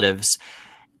Orthodox relatives.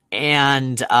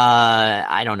 And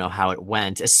I don't know how it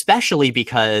went, especially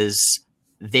because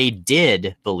they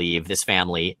did believe, this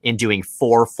family, in doing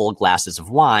 4 full glasses of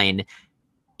wine,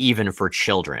 even for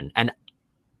children. And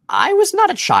I was not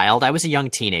a child. I was a young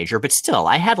teenager, but still,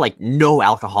 I had like no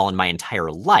alcohol in my entire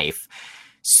life.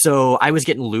 So I was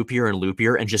getting loopier and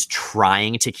loopier and just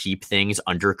trying to keep things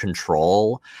under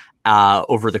control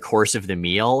over the course of the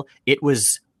meal. It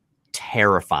was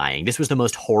terrifying. This was the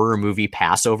most horror movie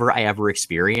Passover I ever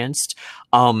experienced.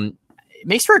 It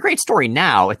makes for a great story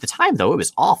now. At the time, though, it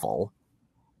was awful.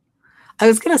 I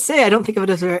was going to say, I don't think of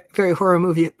it as a very horror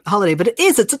movie holiday, but it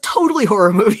is. It's a totally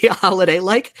horror movie holiday.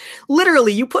 Like,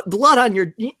 literally, you put blood on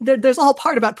your... There's a whole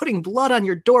part about putting blood on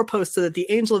your doorpost so that the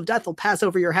angel of death will pass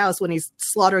over your house when he's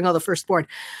slaughtering all the firstborn.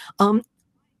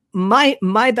 My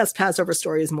best Passover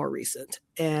story is more recent,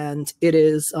 and it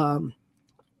is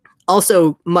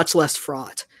also much less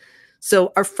fraught.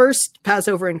 So our first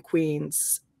Passover in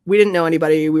Queens, we didn't know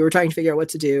anybody. We were trying to figure out what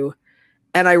to do.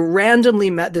 And I randomly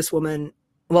met this woman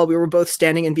while we were both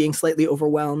standing and being slightly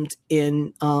overwhelmed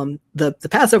in the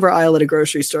Passover aisle at a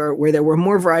grocery store where there were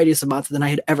more varieties of matzah than I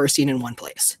had ever seen in one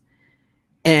place.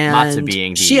 And matzah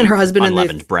being she and her husband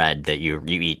unleavened bread that you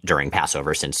eat during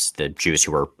Passover, since the Jews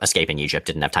who were escaping Egypt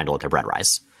didn't have time to let their bread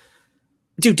rise.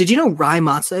 Dude, did you know rye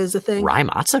matzah is a thing? Rye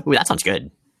matzah? Ooh, that sounds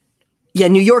good. Yeah,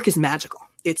 New York is magical.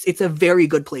 It's a very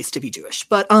good place to be Jewish.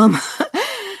 But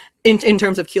in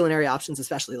terms of culinary options,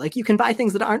 especially, like, you can buy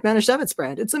things that aren't Manischewitz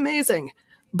brand. It's amazing.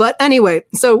 But anyway,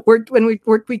 so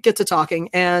we get to talking,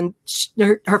 and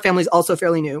her family's also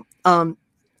fairly new.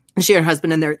 She and her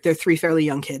husband and their 3 fairly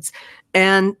young kids.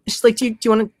 And she's like, do you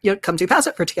want to come to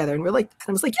Passover together? And we're like, and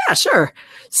I was like, yeah, sure.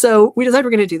 So we decide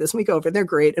we're going to do this, and we go over. They're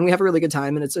great, and we have a really good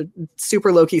time. And it's a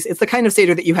super low key. It's the kind of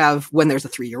Seder that you have when there's a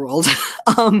 3-year-old.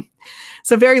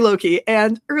 So very low key.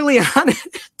 And early on,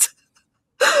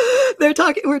 they're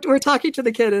talking. We're talking to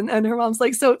the kid, and her mom's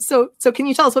like, so can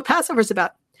you tell us what Passover's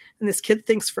about? And this kid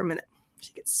thinks for a minute.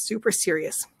 She gets super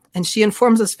serious, and she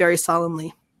informs us very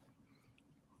solemnly.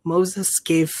 Moses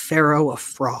gave Pharaoh a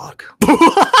frog.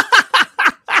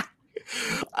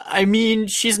 I mean,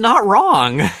 she's not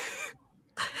wrong.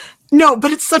 No,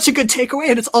 but it's such a good takeaway,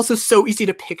 and it's also so easy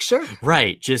to picture.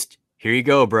 Right. Just, here you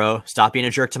go, bro. Stop being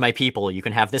a jerk to my people. You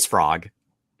can have this frog.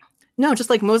 No, just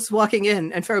like Moses walking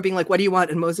in, and Pharaoh being like, what do you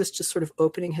want? And Moses just sort of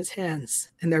opening his hands,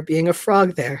 and there being a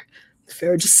frog there.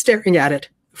 Pharaoh just staring at it.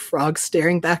 The frog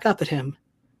staring back up at him.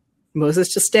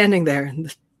 Moses just standing there, and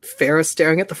the Pharaoh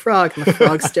staring at the frog, and the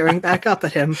frog staring back up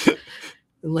at him.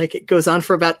 And like, it goes on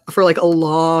for like a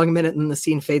long minute, and the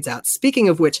scene fades out. Speaking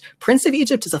of which, Prince of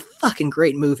Egypt is a fucking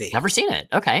great movie. Never seen it.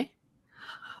 Okay,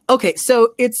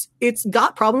 so it's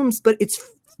got problems, but it's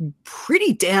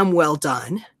pretty damn well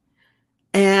done,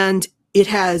 and it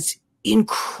has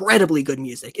incredibly good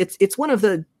music. It's one of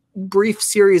the brief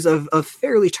series of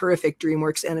fairly terrific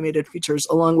DreamWorks animated features,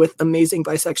 along with amazing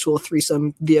bisexual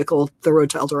threesome vehicle, The Road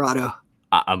to El Dorado.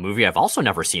 A movie I've also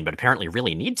never seen, but apparently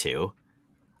really need to.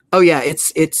 Oh yeah,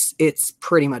 it's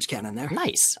pretty much canon there.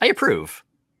 Nice, I approve.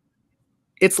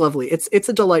 It's lovely. It's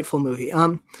a delightful movie.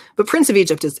 But Prince of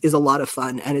Egypt is a lot of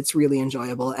fun, and it's really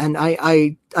enjoyable. And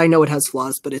I know it has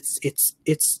flaws, but it's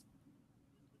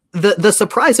the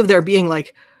surprise of there being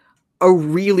like a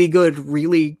really good,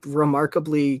 really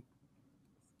remarkably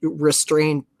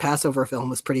restrained Passover film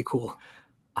was pretty cool.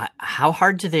 How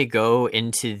hard do they go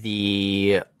into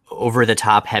the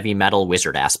over-the-top heavy metal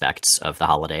wizard aspects of the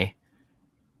holiday?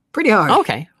 Pretty hard.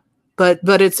 Okay. But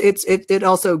it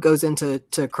also goes into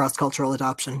cross-cultural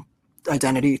adoption,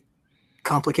 identity,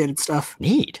 complicated stuff.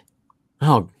 Neat.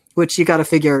 Oh, which you got to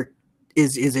figure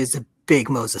is a big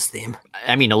Moses theme.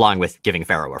 I mean, along with giving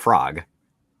Pharaoh a frog.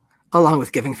 Along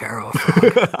with giving Pharaoh a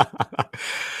frog.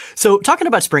 So, talking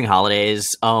about spring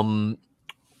holidays, one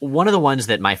of the ones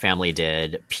that my family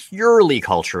did purely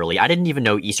culturally, I didn't even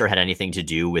know Easter had anything to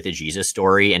do with a Jesus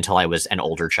story until I was an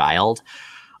older child,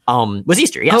 was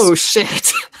Easter. Yes. Oh,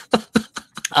 shit.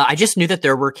 I just knew that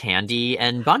there were candy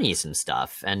and bunnies and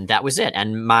stuff, and that was it.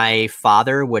 And my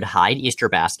father would hide Easter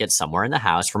baskets somewhere in the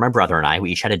house for my brother and I.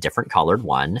 We each had a different colored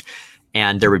one,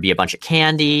 and there would be a bunch of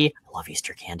candy. I love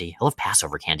Easter candy. I love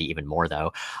Passover candy even more,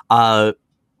 though.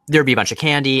 There'd be a bunch of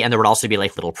candy, and there would also be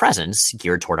like little presents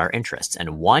geared toward our interests.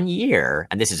 And one year,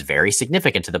 and this is very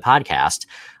significant to the podcast,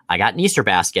 I got an Easter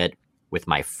basket with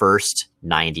my first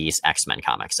 90s X-Men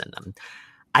comics in them.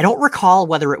 I don't recall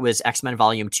whether it was X-Men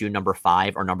Volume 2, number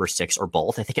 5, or number 6, or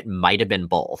both. I think it might have been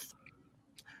both.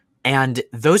 And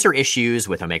those are issues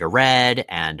with Omega Red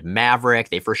and Maverick.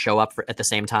 They first show up at the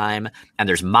same time. And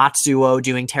there's Matsuo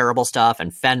doing terrible stuff,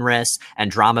 and Fenris, and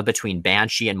drama between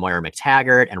Banshee and Moira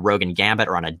McTaggart, and Rogue and Gambit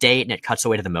are on a date, and it cuts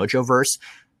away to the Mojoverse.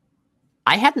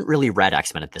 I hadn't really read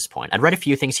X-Men at this point. I'd read a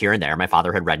few things here and there. My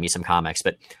father had read me some comics,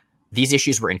 but these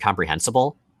issues were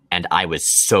incomprehensible, and I was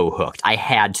so hooked. I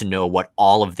had to know what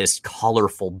all of this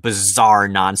colorful, bizarre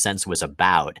nonsense was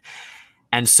about.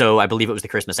 And so I believe it was the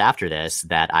Christmas after this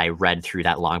that I read through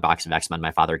that long box of X-Men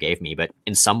my father gave me. But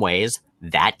in some ways,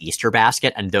 that Easter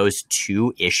basket and those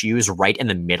 2 issues right in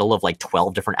the middle of like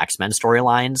 12 different X-Men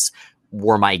storylines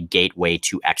were my gateway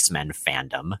to X-Men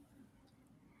fandom.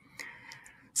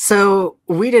 So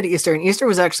we did Easter, and Easter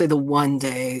was actually the one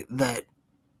day that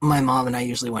my mom and I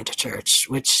usually went to church,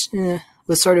 which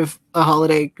was sort of a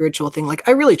holiday ritual thing. Like,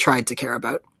 I really tried to care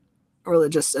about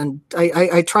religious, and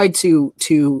I tried to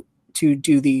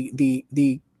do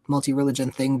the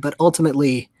multi-religion thing, but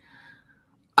ultimately,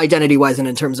 identity-wise and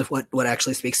in terms of what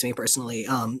actually speaks to me personally,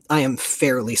 I am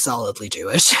fairly solidly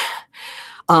Jewish.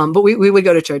 But we would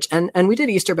go to church, and we did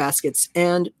Easter baskets,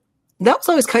 and that was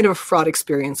always kind of a fraught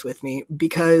experience with me,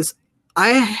 because I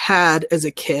had, as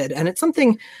a kid, and it's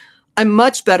something I'm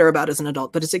much better about as an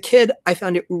adult, but as a kid, I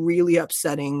found it really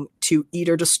upsetting to eat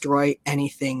or destroy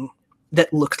anything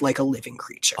that looked like a living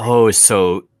creature. Oh,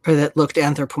 so... or that looked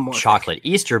anthropomorphic. Chocolate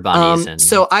Easter bunnies.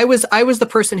 So I was the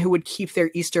person who would keep their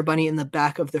Easter bunny in the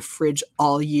back of the fridge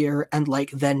all year, and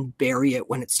like then bury it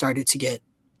when it started to get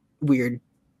weird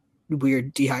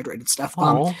dehydrated stuff.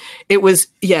 It was,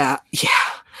 yeah.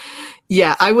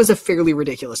 I was a fairly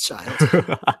ridiculous child.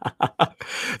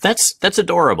 That's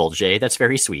adorable, Jay. That's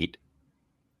very sweet.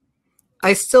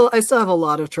 I still have a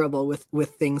lot of trouble with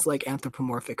things like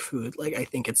anthropomorphic food. Like, I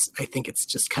think it's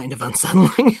just kind of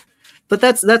unsettling. But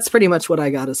that's pretty much what I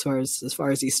got as far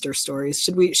as Easter stories.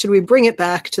 Should we bring it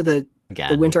back to the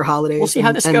winter holidays? We'll see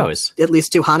how this goes. At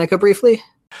least do Hanukkah briefly,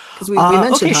 because we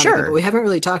mentioned Hanukkah, sure. but we haven't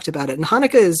really talked about it. And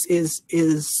Hanukkah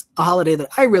is a holiday that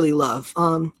I really love.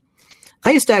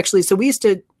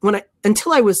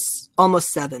 Until I was almost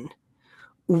 7,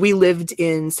 we lived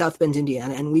in South Bend,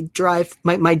 Indiana, and we drive.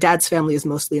 My dad's family is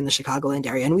mostly in the Chicagoland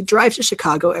area, and we drive to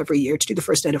Chicago every year to do the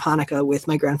first night of Hanukkah with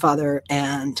my grandfather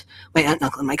and my aunt and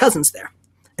uncle and my cousins there.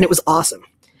 And it was awesome.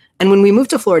 And when we moved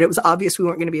to Florida, it was obvious we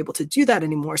weren't going to be able to do that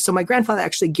anymore. So my grandfather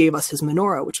actually gave us his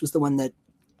menorah, which was the one that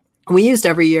we used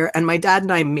every year. And my dad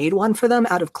and I made one for them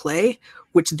out of clay,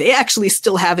 which they actually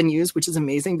still have and use, which is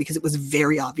amazing because it was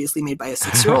very obviously made by a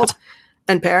 6-year-old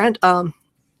and parent.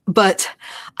 But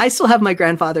I still have my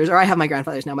grandfather's, or I have my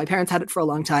grandfather's now. My parents had it for a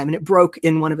long time, and it broke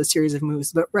in one of a series of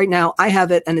moves. But right now I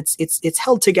have it, and it's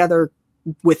held together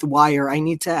with wire. I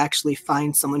need to actually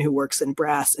find someone who works in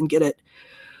brass and get it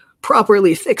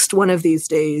properly fixed one of these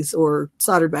days, or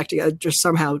soldered back together, just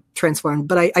somehow transformed.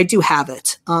 But I do have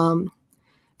it, and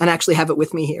actually have it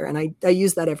with me here, and I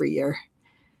use that every year.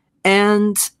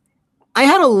 And I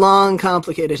had a long,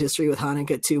 complicated history with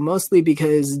Hanukkah too, mostly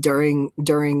because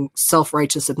during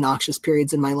self-righteous, obnoxious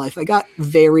periods in my life, I got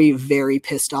very, very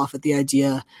pissed off at the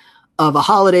idea of a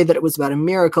holiday that it was about a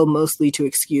miracle, mostly to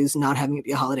excuse not having it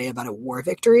be a holiday about a war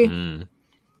victory.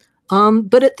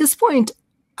 But at this point,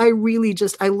 I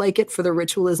like it for the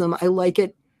ritualism. I like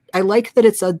that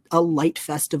it's a light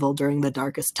festival during the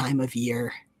darkest time of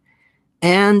year.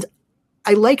 And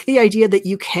I like the idea that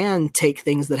you can take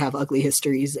things that have ugly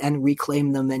histories and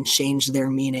reclaim them and change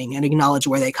their meaning and acknowledge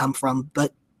where they come from,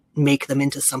 but make them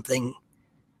into something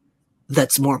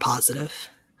that's more positive.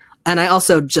 And I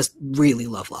also just really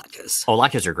love latkes. Oh,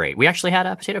 latkes are great. We actually had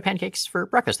potato pancakes for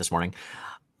breakfast this morning.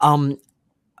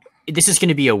 This is going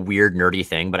to be a weird, nerdy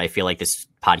thing, but I feel like this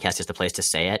podcast is the place to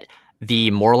say it.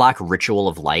 The Morlock ritual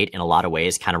of light in a lot of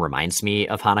ways kind of reminds me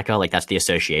of Hanukkah. Like, that's the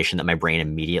association that my brain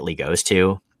immediately goes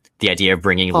to. The idea of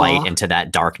bringing light into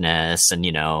that darkness and,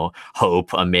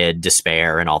 hope amid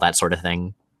despair and all that sort of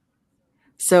thing.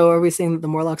 So are we saying that the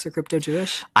Morlocks are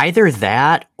crypto-Jewish? Either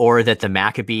that or that the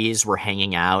Maccabees were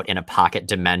hanging out in a pocket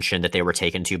dimension that they were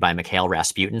taken to by Mikhail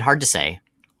Rasputin. Hard to say.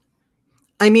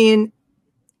 I mean,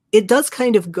 it does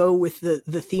kind of go with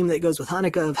the theme that goes with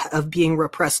Hanukkah of being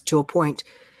repressed to a point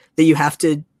that you have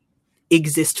to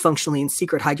exist functionally in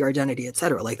secret, hide your identity,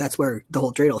 etc. Like, that's where the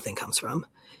whole dreidel thing comes from.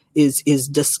 Is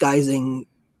disguising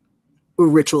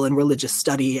ritual and religious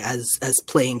study as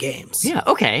playing games. Yeah,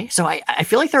 okay. So I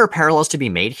feel like there are parallels to be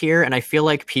made here, and I feel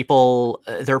like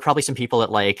there are probably some people at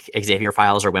like Xavier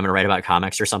Files or Women Who Write About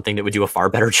Comics or something that would do a far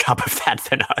better job of that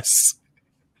than us.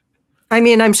 I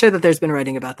mean, I'm sure that there's been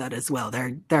writing about that as well.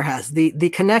 There has the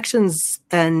connections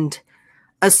and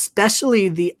especially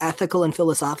the ethical and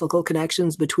philosophical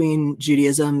connections between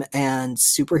Judaism and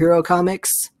superhero comics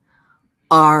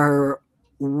are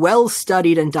well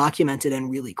studied and documented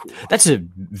and really cool. That's a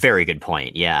very good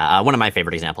point. Yeah. One of my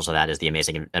favorite examples of that is The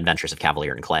Amazing Adventures of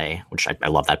Cavalier and Clay, which I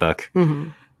love that book. Mm-hmm.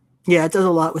 Yeah, it does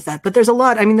a lot with that. But there's a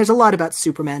lot about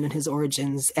Superman and his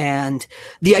origins and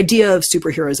the idea of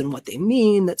superheroes and what they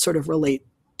mean that sort of relate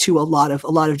to a lot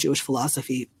of Jewish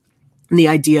philosophy. And the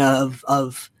idea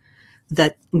of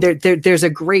that there's a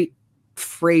great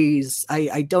phrase.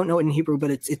 I don't know it in Hebrew,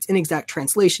 but its inexact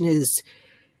translation is,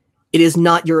 it is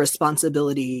not your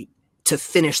responsibility to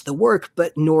finish the work,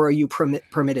 but nor are you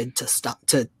permitted to stop,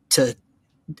 to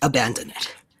abandon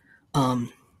it.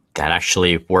 That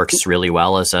actually works really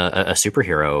well as a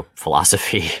superhero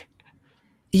philosophy.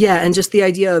 Yeah, and just the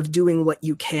idea of doing what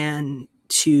you can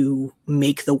to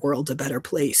make the world a better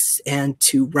place and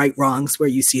to right wrongs where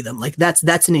you see them. Like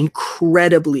that's an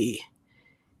incredibly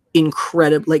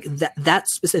like that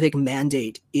specific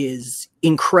mandate is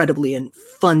incredibly and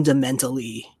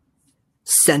fundamentally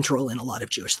central in a lot of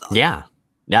Jewish thought. Yeah,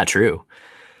 true.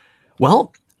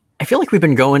 Well, I feel like we've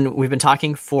been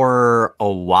talking for a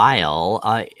while.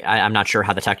 I'm not sure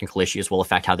how the technical issues will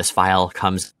affect how this file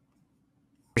comes.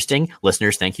 Interesting.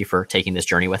 Listeners, thank you for taking this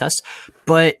journey with us.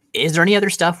 But is there any other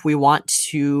stuff we want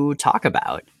to talk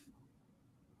about?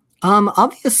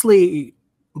 Obviously,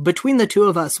 between the two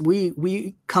of us,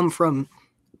 we come from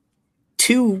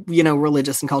two,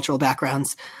 religious and cultural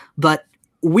backgrounds, but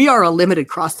we are a limited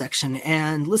cross-section.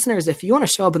 And listeners, if you want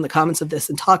to show up in the comments of this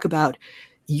and talk about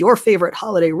your favorite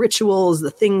holiday rituals, the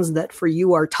things that for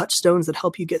you are touchstones that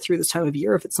help you get through this time of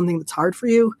year, if it's something that's hard for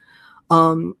you,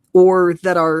 or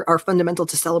that are fundamental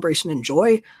to celebration and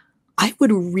joy, I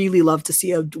would really love to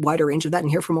see a wider range of that and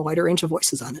hear from a wider range of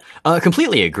voices on it.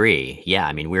 Completely agree. Yeah,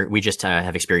 I mean, we just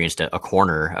have experienced a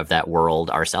corner of that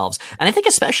world ourselves. And I think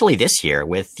especially this year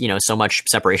with, so much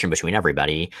separation between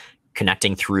everybody,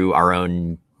 connecting through our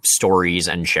own stories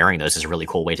and sharing those is a really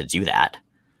cool way to do that.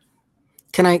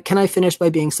 Can I finish by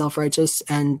being self-righteous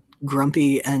and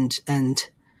grumpy and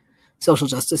social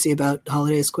justice-y about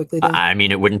holidays quickly, though? I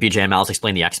mean, it wouldn't be JML's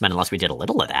Explain the X-Men unless we did a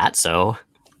little of that, so...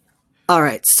 All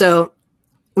right, so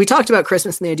we talked about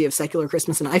Christmas and the idea of secular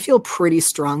Christmas, and I feel pretty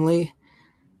strongly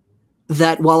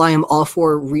that while I am all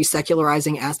for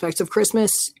resecularizing aspects of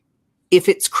Christmas, if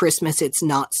it's Christmas, it's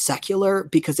not secular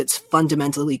because it's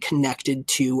fundamentally connected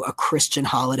to a Christian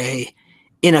holiday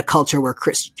in a culture where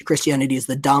Christianity is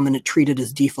the dominant, treated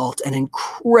as default, and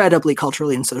incredibly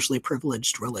culturally and socially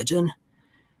privileged religion.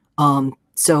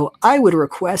 So I would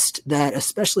request that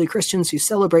especially Christians who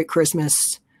celebrate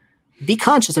Christmas be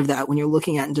conscious of that when you're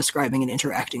looking at and describing and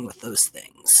interacting with those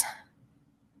things.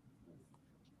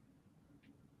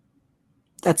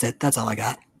 That's it. That's all I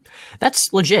got.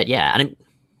 That's legit. Yeah. And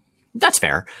that's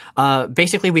fair.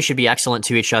 Basically, we should be excellent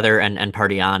to each other and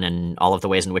party on in all of the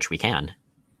ways in which we can.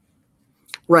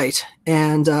 Right.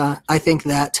 And I think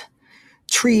that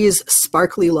trees,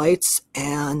 sparkly lights,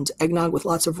 and eggnog with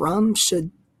lots of rum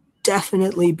should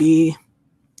definitely be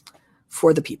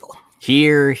for the people.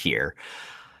 Hear, hear.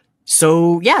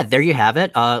 So yeah, there you have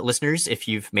it. Listeners, if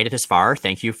you've made it this far,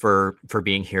 thank you for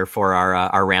being here for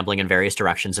our rambling in various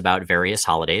directions about various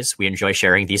holidays. We enjoy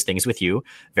sharing these things with you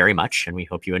very much, and we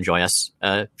hope you enjoy us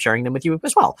sharing them with you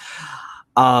as well.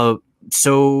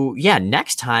 So yeah,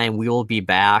 next time we will be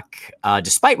back,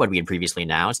 despite what we had previously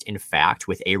announced, in fact,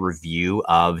 with a review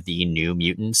of the New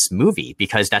Mutants movie,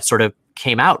 because that sort of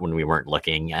came out when we weren't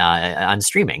looking on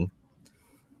streaming.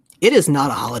 It is not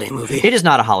a holiday movie. It is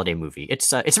not a holiday movie.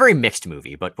 It's a very mixed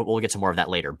movie, but we'll get to more of that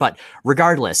later. But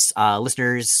regardless,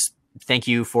 listeners, thank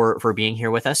you for being here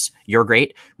with us. You're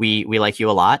great. We like you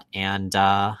a lot, and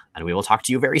we will talk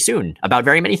to you very soon about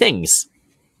very many things.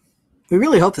 We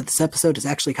really hope that this episode is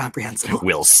actually comprehensible.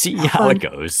 We'll see how it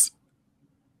goes.